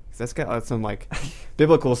know. That's got some like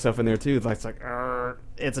biblical stuff in there too. It's like,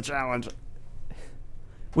 it's a challenge.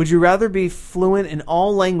 Would you rather be fluent in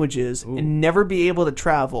all languages and never be able to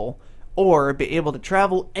travel, or be able to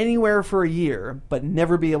travel anywhere for a year but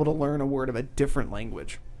never be able to learn a word of a different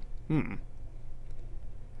language?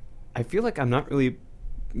 I feel like I'm not really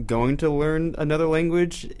going to learn another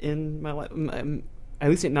language in my life. At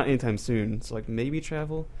least not anytime soon. So, like, maybe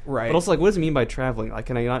travel. Right. But also, like, what does it mean by traveling? Like,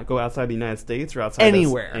 can I not go outside the United States or outside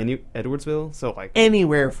anywhere? Edwardsville? So, like...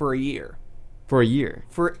 Anywhere for a year. For a year.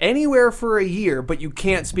 For anywhere for a year, but you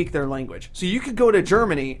can't speak their language. So you could go to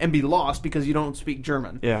Germany and be lost because you don't speak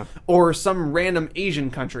German. Yeah. Or some random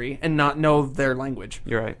Asian country and not know their language.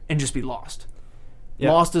 You're right. And just be lost.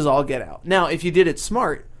 Yeah. Lost as all get out. Now, if you did it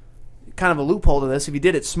smart, kind of a loophole to this, if you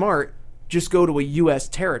did it smart, just go to a U.S.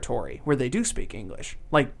 territory where they do speak English.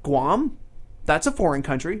 Like Guam, that's a foreign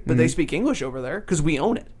country, but they speak English over there because we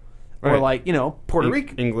own it. Right. Or like, Puerto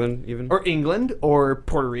Rico. England, even. Or England, or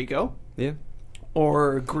Puerto Rico. Yeah.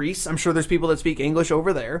 Or Greece. I'm sure there's people that speak English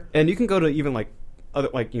over there. And you can go to even like other,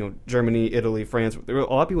 like, Germany, Italy, France. There are a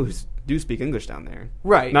lot of people who do speak English down there.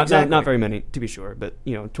 Right. Not very many, to be sure, but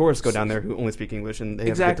tourists go down there who only speak English and they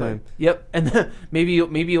have a good time. Yep. And maybe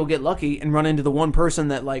you'll get lucky and run into the one person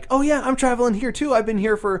that like, oh yeah, I'm traveling here too. I've been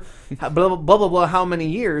here for blah blah blah blah, blah how many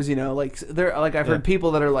years? I've heard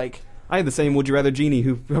people that are like, I had the same would you rather genie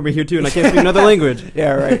who over here too, and I can't speak another language.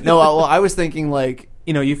 Yeah, right. No, well, I was thinking like,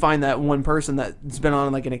 you find that one person that's been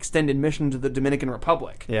on like an extended mission to the Dominican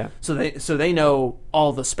Republic. Yeah. So they know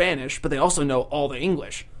all the Spanish, but they also know all the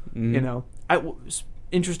English.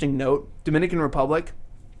 Interesting note: Dominican Republic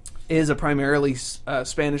is a primarily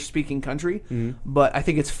Spanish-speaking country, but I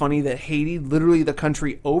think it's funny that Haiti, literally the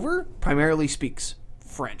country over, primarily speaks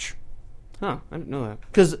French. Huh? I didn't know that.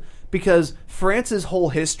 Because France's whole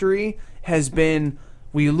history has been,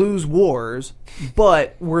 we lose wars,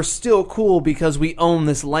 but we're still cool because we own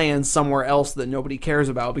this land somewhere else that nobody cares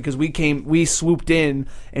about because we swooped in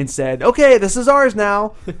and said, okay, this is ours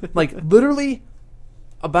now. Like, literally,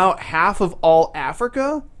 about half of all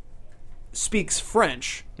Africa speaks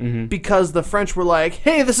French because the French were like,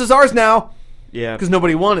 hey, this is ours now. Yeah. Because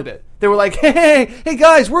nobody wanted it. They were like, hey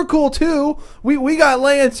guys, we're cool too. We got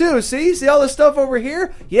land too. See all this stuff over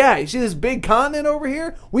here? Yeah, you see this big continent over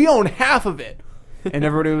here? We own half of it. And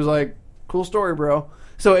everybody was like, cool story, bro.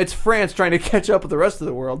 So it's France trying to catch up with the rest of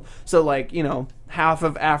the world. So like, half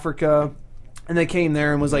of Africa, and they came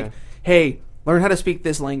there and was like, hey, learn how to speak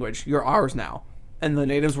this language. You're ours now. And the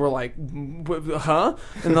natives were like, huh?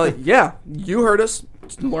 And they're like, yeah, you heard us.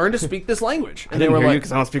 Learn to speak this language. And they were like,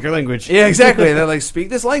 because I don't speak your language. Yeah, exactly. And they're like, speak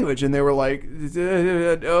this language. And they were like,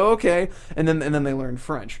 okay. And then they learned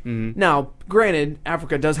French. Mm-hmm. Now, granted,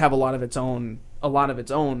 Africa does have a lot of its own,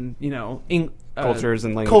 cultures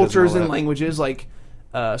and languages. Cultures and languages like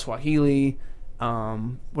Swahili,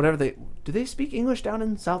 whatever do they speak English down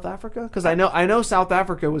in South Africa? Because I know South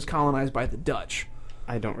Africa was colonized by the Dutch.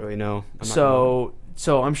 I don't really know. So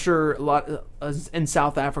I'm sure a lot in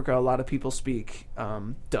South Africa, a lot of people speak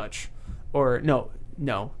Dutch, or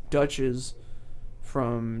no, Dutch is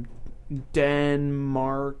from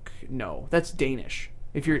Denmark. No, that's Danish.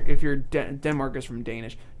 If you're Denmark is from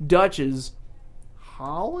Danish. Dutch is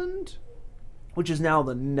Holland, which is now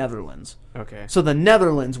the Netherlands. Okay. So the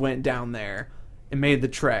Netherlands went down there and made the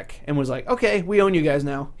trek and was like, okay, we own you guys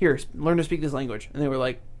now. Here, learn to speak this language. And they were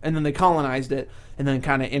like, and then they colonized it and then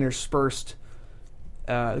kind of interspersed,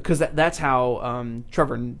 because that's how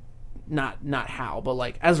Trevor, not how, but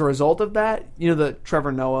like as a result of that, the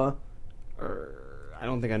Trevor Noah, I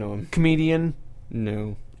don't think I know him. Comedian.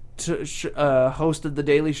 No. Hosted the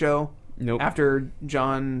Daily Show. Nope. After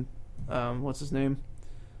John, what's his name?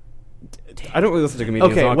 I don't really listen to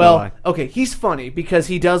comedians. Okay, he's funny because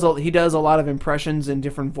he does a lot of impressions in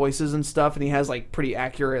different voices and stuff, and he has like pretty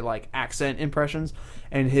accurate like accent impressions.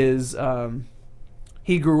 And his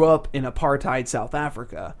he grew up in apartheid South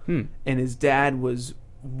Africa, and his dad was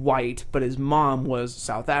white, but his mom was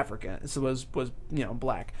South African, so was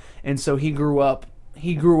black, and so he grew up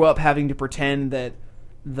having to pretend that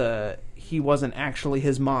he wasn't actually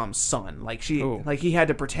his mom's son. Like he had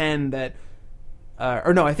to pretend that.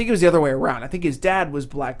 Or no, I think it was the other way around. I think his dad was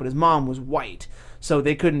black, but his mom was white. So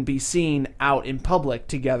they couldn't be seen out in public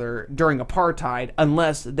together during apartheid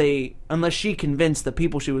unless she convinced the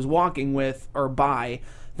people she was walking with or by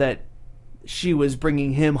that she was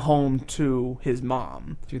bringing him home to his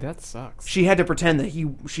mom. Dude, that sucks. She had to pretend that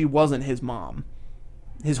she wasn't his mom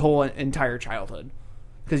his whole entire childhood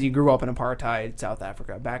because he grew up in apartheid South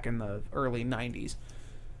Africa back in the early 90s.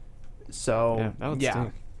 So, that would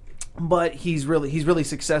stink. But he's really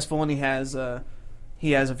successful, and he has a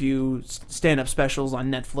few stand-up specials on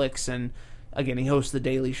Netflix, and again he hosts the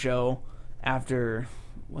Daily Show after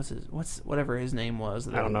whatever his name was.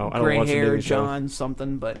 I don't know. Gray hair John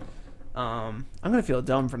something, but I'm gonna feel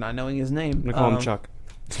dumb for not knowing his name. I'm gonna call him Chuck.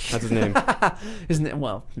 That's his name. His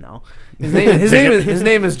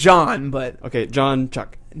name is John, but okay, John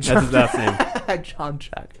Chuck. That's his last name. John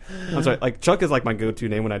Chuck. I'm sorry. Like Chuck is like my go-to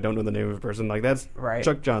name when I don't know the name of a person. Like that's right.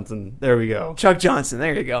 Chuck Johnson. There we go. Chuck Johnson.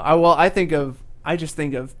 There you go. I just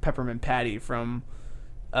think of Peppermint Patty from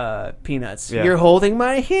Peanuts. Yeah. You're holding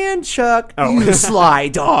my hand, Chuck. Oh. You sly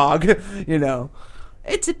dog.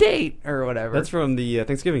 It's a date or whatever. That's from the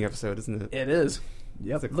Thanksgiving episode, isn't it? It is.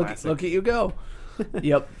 Yep. Look at you go.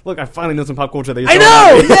 Yep. Look, I finally know some pop culture. I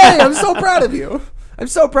know. Yay! I'm so proud of you. I'm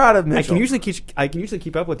so proud of Mitchell. I can usually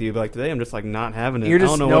keep up with you, but like today I'm just like not having it. I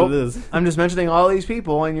don't know what it is. I'm just mentioning all these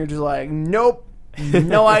people, and you're just like, nope,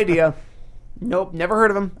 no idea. Nope, never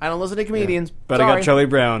heard of him. I don't listen to comedians. Yeah. But sorry. I got Charlie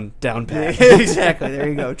Brown down pat. Exactly. There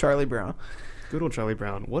you go, Charlie Brown. Good old Charlie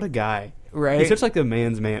Brown. What a guy. Right. He's such like a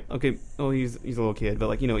man's man. Okay. Oh, he's a little kid, but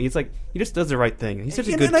like he's like he just does the right thing. He's such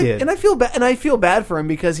a good kid. And I feel bad for him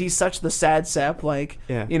because he's such the sad sap. Like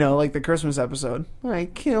like the Christmas episode. I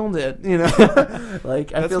killed it.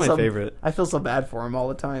 Like that's my favorite. I feel so bad for him all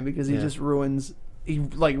the time because he just ruins he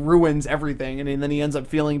like ruins everything, and then he ends up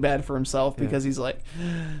feeling bad for himself because he's like,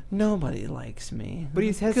 nobody likes me. But he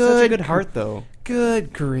has such a good heart, though.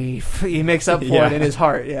 Good grief! He makes up for it in his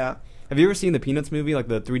heart. Yeah. Have you ever seen the Peanuts movie, like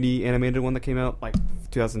the 3D animated one that came out like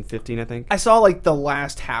 2015, I think? I saw like the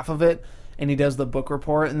last half of it, and he does the book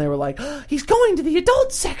report, and they were like, he's going to the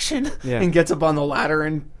adult section, and gets up on the ladder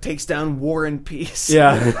and takes down War and Peace.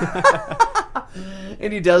 Yeah.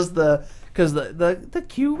 And he does because the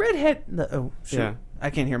cute redhead. I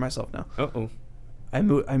can't hear myself now. I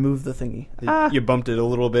moved the thingy. You bumped it a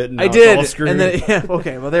little bit. And I did. And then,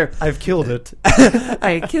 okay, well there. I've killed it.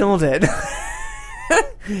 I killed it.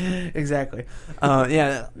 Exactly.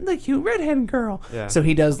 The cute redhead girl. Yeah. So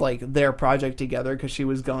he does like their project together because she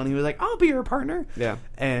was gone. He was like, I'll be her partner. Yeah.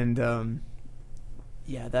 And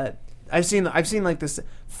that I've seen like this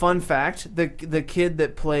fun fact. The kid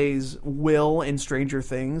that plays Will in Stranger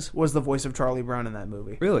Things was the voice of Charlie Brown in that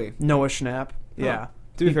movie. Really? Noah Schnapp. Yeah.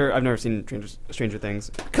 To be fair, I've never seen Stranger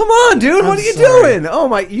Things. Come on, dude! What are you doing? Oh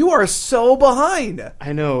my! You are so behind.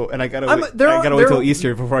 I know, and I gotta wait till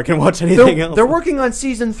Easter before I can watch anything else. They're working on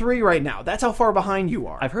season 3 right now. That's how far behind you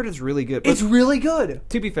are. I've heard it's really good. It's really good.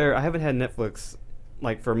 To be fair, I haven't had Netflix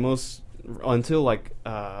like for until like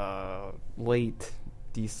late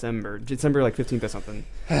December like 15th or something.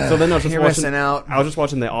 So then I was just missing out. I was just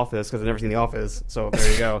watching The Office because I've never seen The Office. So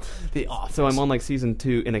there you go. The Office. So I'm on like season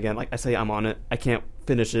 2, and again, like I say, I'm on it. I can't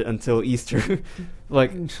finish it until Easter.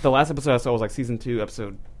 Like the last episode I saw was like season 2,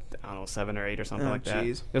 episode 7 or 8 or something like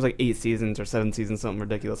that. There's like 8 seasons or 7 seasons, something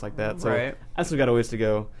ridiculous like that. So I still got a ways to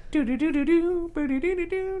go.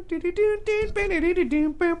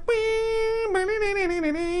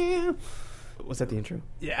 Was that the intro?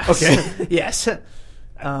 Yeah. Okay. Yes.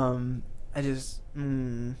 I just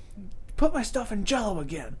put my stuff in Jello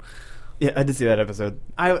again. Yeah, I did see that episode.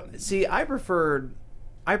 I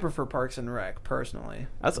prefer Parks and Rec personally.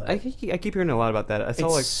 I keep hearing a lot about that.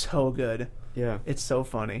 It's so good. Yeah, it's so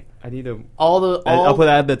funny. I need to. I'll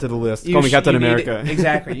add that to the list. Call me Captain America.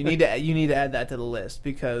 Exactly. You need to add that to the list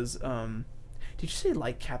because. Did you say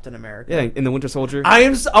like Captain America? Yeah, in the Winter Soldier.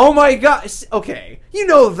 Oh my god. Okay, you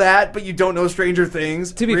know that, but you don't know Stranger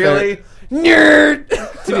Things. To be fair, nerd.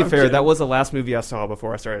 To be fair, that was the last movie I saw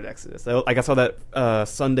before I started Exodus. Like I saw that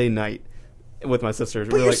Sunday night with my sister.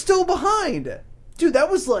 But you're still behind, dude. That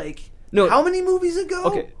was like how many movies ago?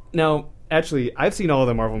 Okay, now actually, I've seen all of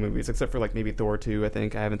the Marvel movies except for like maybe Thor 2. I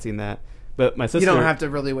think I haven't seen that. But my sister... You don't have to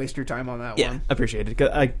really waste your time on that one. Yeah, I appreciate it. Cause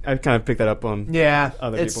I kind of picked that up on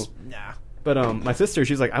other people. Yeah. But my sister,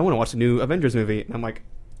 she's like, I want to watch the new Avengers movie. And I'm like,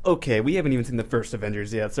 okay, we haven't even seen the first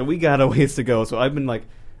Avengers yet, so we got a ways to go. So I was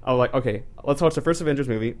like, okay, let's watch the first Avengers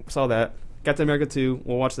movie. Saw that. Captain America 2,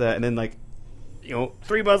 we'll watch that. And then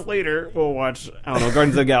 3 months later, we'll watch, I don't know,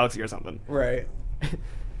 Guardians of the Galaxy or something. Right.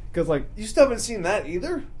 Because, you still haven't seen that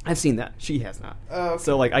either? I've seen that. She has not. Oh, okay.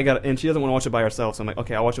 So, and she doesn't want to watch it by herself, so I'm like,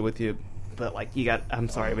 okay, I'll watch it with you. But, I'm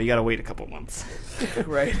sorry, but you gotta wait a couple months.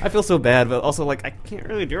 Right. I feel so bad, but also, I can't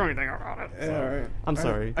really do anything about it. So all right. I'm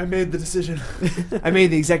sorry. I made the decision. I made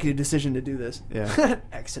the executive decision to do this. Yeah.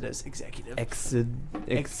 Exodus executive.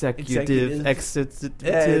 Executive.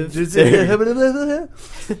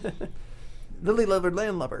 Lily Lover,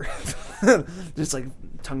 Land Lover. Just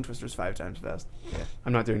tongue twisters 5 times fast. Yeah.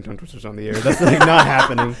 I'm not doing tongue twisters on the air. That's not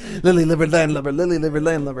happening. Lily Liver, Land Lover. Lily Liver,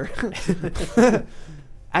 Land Lover.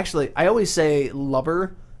 Actually, I always say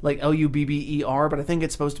lover, like Lubber, but I think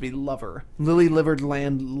it's supposed to be lover. Lily livered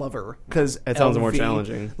land lover, because it sounds more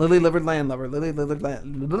challenging. Lily livered land lover. Lily livered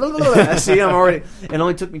land. See, I'm already. It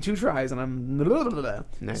only took me 2 tries, and I'm.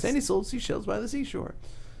 Nice. Sandy sold seashells by the seashore.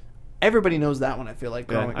 Everybody knows that one. I feel like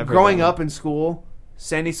growing up in school,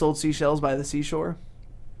 Sandy sold seashells by the seashore.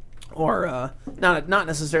 Or not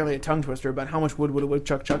necessarily a tongue twister, but how much wood would a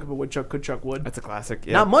woodchuck chuck if a woodchuck could chuck wood? That's a classic.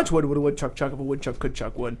 Yeah. Not much wood would a woodchuck chuck if a woodchuck could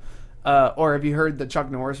chuck wood. Or have you heard the Chuck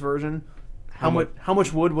Norris version? How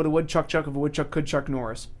much wood would a woodchuck chuck if a woodchuck could chuck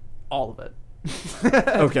Norris? All of it.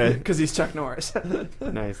 Okay. Because he's Chuck Norris.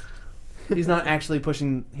 Nice. He's not actually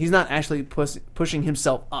pushing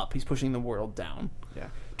himself up. He's pushing the world down. Yeah.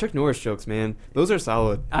 Chuck Norris jokes, man. Those are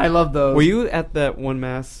solid. I love those. Were you at that one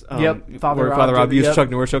mass? Yep. Father Rob used Chuck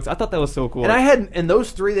Norris jokes. I thought that was so cool. And those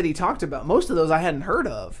 3 that he talked about, most of those I hadn't heard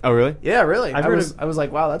of. Oh, really? Yeah, really. I was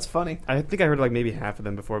like, wow, that's funny. I think I heard maybe half of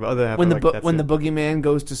them before, but other half when the boogeyman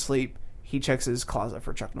goes to sleep, he checks his closet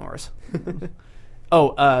for Chuck Norris.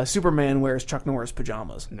 Superman wears Chuck Norris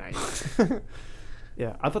pajamas. Nice.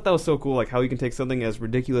 Yeah, I thought that was so cool, how you can take something as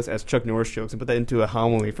ridiculous as Chuck Norris jokes and put that into a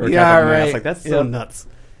homily for a Catholic mass. That's so nuts.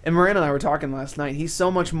 And Miranda and I were talking last night. He's so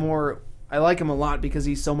much more... I like him a lot because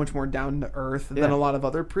he's so much more down to earth than a lot of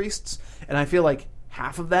other priests. And I feel like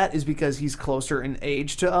half of that is because he's closer in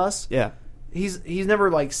age to us. Yeah. He's never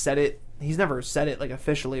like said it. He's never said it like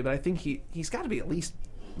officially, but I think he's got to be at least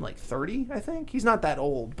like 30. I think he's not that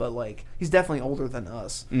old, but like he's definitely older than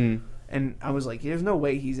us. Mm. And I was like, there's no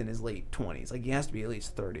way he's in his late 20s. Like he has to be at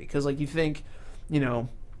least 30, because like you think, you know,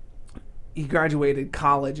 he graduated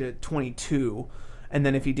college at 22, and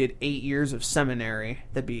then if he did 8 years of seminary,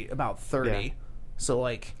 that'd be about 30. Yeah. So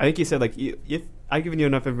like, I think he said like if I've given you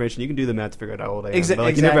enough information, you can do the math to figure out how old I am. But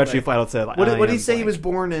like, he never actually flat out said. Like, what did he say? He was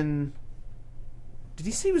born in? Did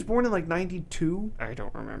he say he was born in like 92? I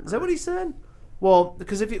don't remember. Is that what he said? Well,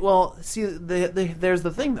 because there's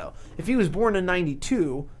the thing though. If he was born in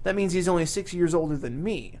 92, that means he's only 6 years older than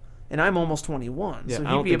me, and I'm almost 21. Yeah, so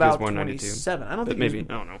he'd be about 27. I don't think maybe. I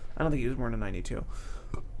don't know. I don't think he was born in 92.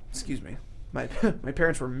 Excuse me. My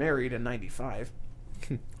parents were married in 95.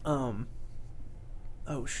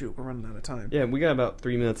 Oh shoot, we're running out of time. Yeah, we got about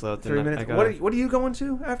 3 minutes left. 3 minutes. What are you going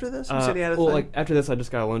to after this? You said you had a thing. Like after this, I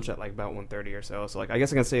just got lunch at like about 1:30 or so. So like, I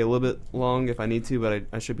guess I can stay a little bit long if I need to, but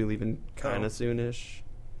I should be leaving kind of soonish.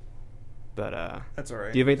 But that's all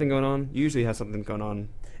right. Do you have anything going on? You usually have something going on.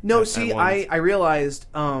 No, I realized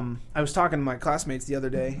I was talking to my classmates the other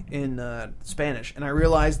day in Spanish, and I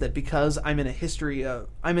realized that because I'm in a history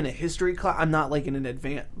class, I'm not like in an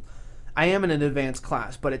advanced. I am in an advanced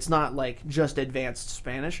class, but it's not like just advanced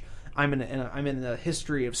Spanish. I'm in the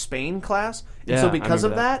history of Spain class, and so because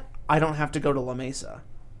of that, I don't have to go to La Mesa.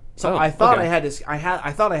 So I thought I had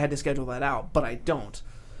to schedule that out, but I don't.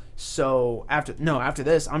 So after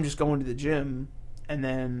this, I'm just going to the gym and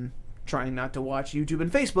then trying not to watch YouTube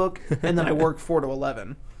and Facebook, and then I work 4 to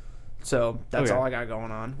 11. So that's all I got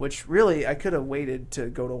going on. Which really, I could have waited to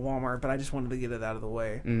go to Walmart, but I just wanted to get it out of the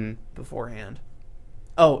way beforehand.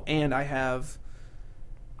 Oh, and I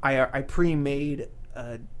pre-made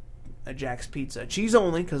a Jack's Pizza, cheese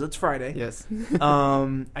only because it's Friday. Yes.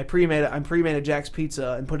 I pre-made a Jack's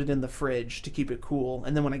Pizza and put it in the fridge to keep it cool,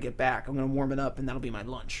 and then when I get back, I'm gonna warm it up, and that'll be my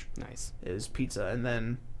lunch. Nice. Is pizza, and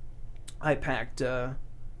then I packed 2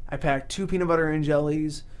 peanut butter and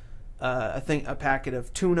jellies, a packet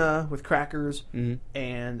of tuna with crackers,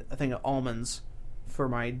 and a thing of almonds for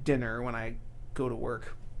my dinner when I go to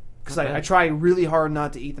work. Because I try really hard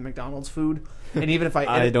not to eat the McDonald's food, and even if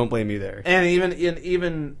I don't blame you there. And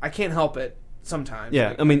even I can't help it sometimes.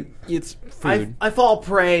 Yeah, I mean it's food. I fall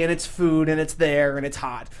prey, and it's food, and it's there, and it's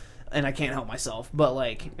hot, and I can't help myself. But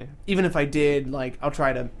like, even if I did, like, I'll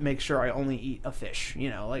try to make sure I only eat a fish.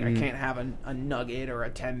 You know, like I can't have a nugget or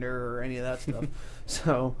a tender or any of that stuff.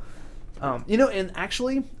 So. And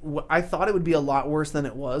actually, I thought it would be a lot worse than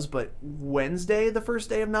it was, but Wednesday, the first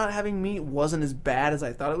day of not having meat, wasn't as bad as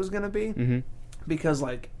I thought it was going to be. Mm-hmm. Because,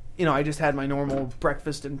 like, I just had my normal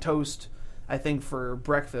breakfast and toast, I think, for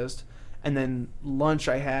breakfast. And then lunch,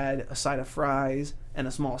 I had a side of fries and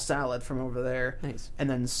a small salad from over there. Nice. And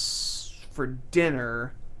then for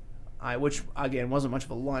dinner, which, again, wasn't much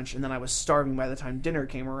of a lunch, and then I was starving by the time dinner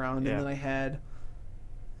came around. Yeah. And then I had,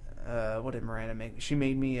 what did Miranda make? She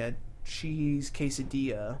made me a cheese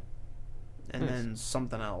quesadilla and then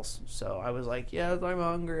something else. So I was like, yes, I'm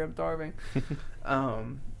hungry, I'm starving.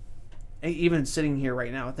 Even sitting here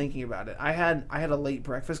right now thinking about it, I had a late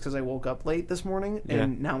breakfast because I woke up late this morning,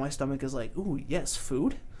 and now my stomach is like, ooh, yes,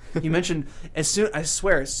 food. You mentioned as soon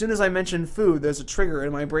as I mention food, there's a trigger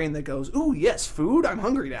in my brain that goes, ooh, yes, food, I'm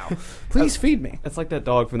hungry now, please feed me. It's like that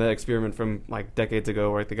dog from that experiment from like decades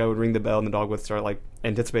ago, where the guy would ring the bell and the dog would start like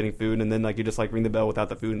anticipating food, and then like you just like ring the bell without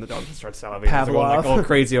the food and the dog just starts salivating. Pavlov. Going, like, all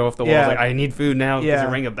crazy off the wall. Like, I need food now because you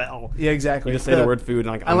ring a bell. Yeah, exactly. You just say the word food, and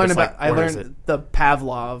like I learned the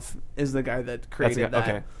Pavlov is the guy that created that.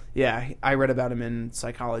 Okay. Yeah, I read about him in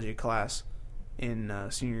psychology class in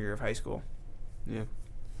senior year of high school. Yeah.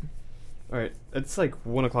 All right, it's like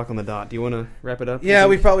 1 o'clock on the dot. Do you want to wrap it up? Yeah,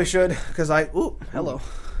 we probably should, because hello.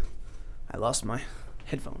 I lost my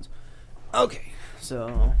headphones. Okay,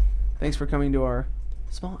 so thanks for coming to our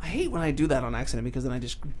small. I hate when I do that on accident, because then I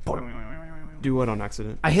just do what on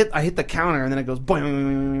accident? I hit the counter, and then it goes but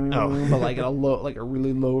like at a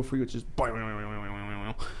really low frequency, just.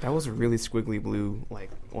 That was a really squiggly blue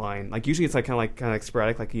like line. Like usually it's like kind of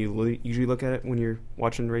sporadic, like you usually look at it when you're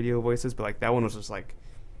watching radio voices, but like that one was just like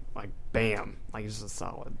bam, like just a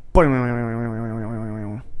solid. That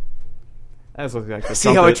was like the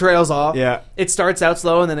See how it trails off? Yeah. It starts out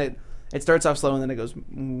slow, and then it starts off slow, and then it goes,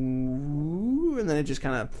 and then it just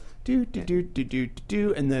kind of do,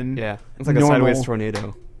 and then it's like a sideways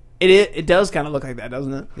tornado. It does kind of look like that,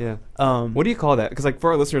 doesn't it? Yeah. What do you call that? Because like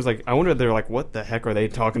for our listeners, like I wonder if they're like, what the heck are they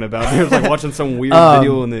talking about? They're like watching some weird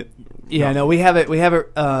video and it. Yeah, no, we have it.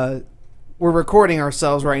 We're recording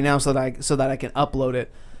ourselves right now so that I can upload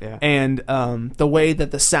it. Yeah. And the way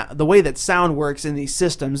that sound works in these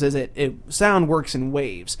systems is sound works in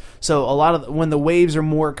waves. So a lot of when the waves are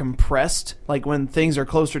more compressed, like when things are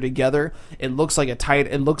closer together, it looks like a tighter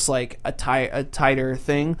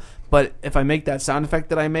thing. But if I make that sound effect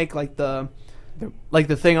that I make, like the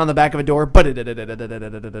thing on the back of a door, there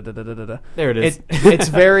it is.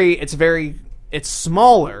 It's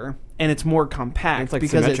smaller and it's more compact. And it's like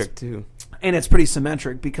because symmetric too. And it's pretty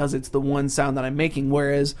symmetric because it's the one sound that I'm making.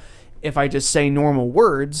 Whereas if I just say normal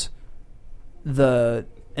words, and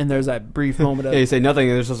there's that brief moment of you say nothing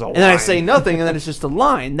and there's just a line. And then I say nothing and then it's just a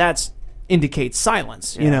line. That indicates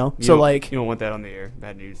silence. Yeah. You know. You don't want that on the air.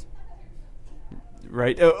 Bad news.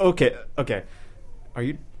 Right? Oh, okay. Are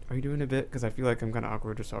you doing a bit? Because I feel like I'm kind of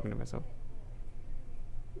awkward just talking to myself.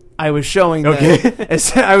 I was showing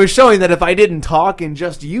that if I didn't talk and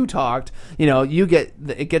just you talked,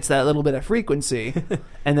 it gets that little bit of frequency,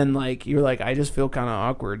 and then like you're like, I just feel kind of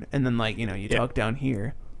awkward, and then like you talk down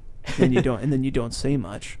here, and you don't say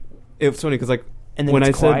much. It's funny because like and then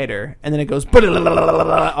it's quieter, and then it goes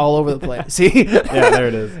all over the place. See? Yeah, there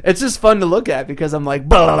it is. It's just fun to look at because I'm like,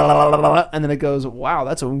 and then it goes, wow,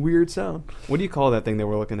 that's a weird sound. What do you call that thing that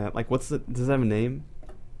we're looking at? Like, does it have a name?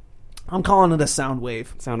 I'm calling it a sound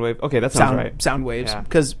wave. Sound wave? Okay, that sounds right. Sound waves,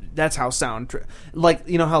 because that's how sound... like,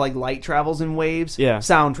 you know how like light travels in waves? Yeah.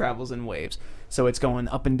 Sound travels in waves. So it's going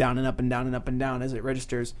up and down and up and down and up and down as it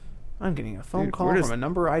registers. I'm getting a phone call from a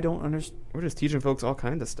number I don't understand. We're just teaching folks all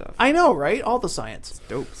kinds of stuff. I know, right? All the science. It's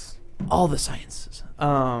dopes. All the sciences.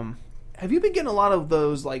 Have you been getting a lot of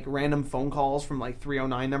those like random phone calls from like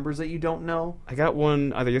 309 numbers that you don't know? I got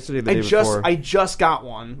one either yesterday or the day before. I just got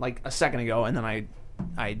one like a second ago, and then I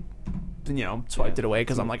swiped it away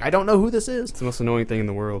because I'm like, I don't know who this is. It's the most annoying thing in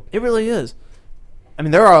the world. It really is. I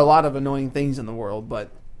mean, there are a lot of annoying things in the world, but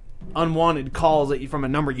unwanted calls from a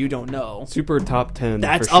number you don't know. Super top 10.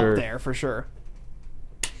 That's for sure. Up there for sure.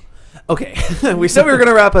 Okay, we said we were going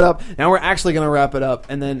to wrap it up. Now we're actually going to wrap it up.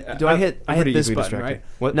 And then I hit this button, distracted. Right?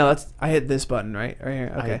 What? No, I hit this button, right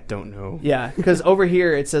here. Okay. I don't know. Yeah, because over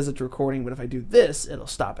here it says it's recording, but if I do this, it'll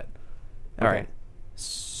stop it. All right.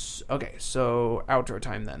 Okay, so outro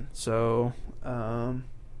time then. So, all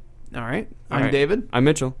right. I'm David. I'm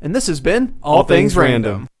Mitchell. And this has been All Things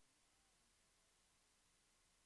Random.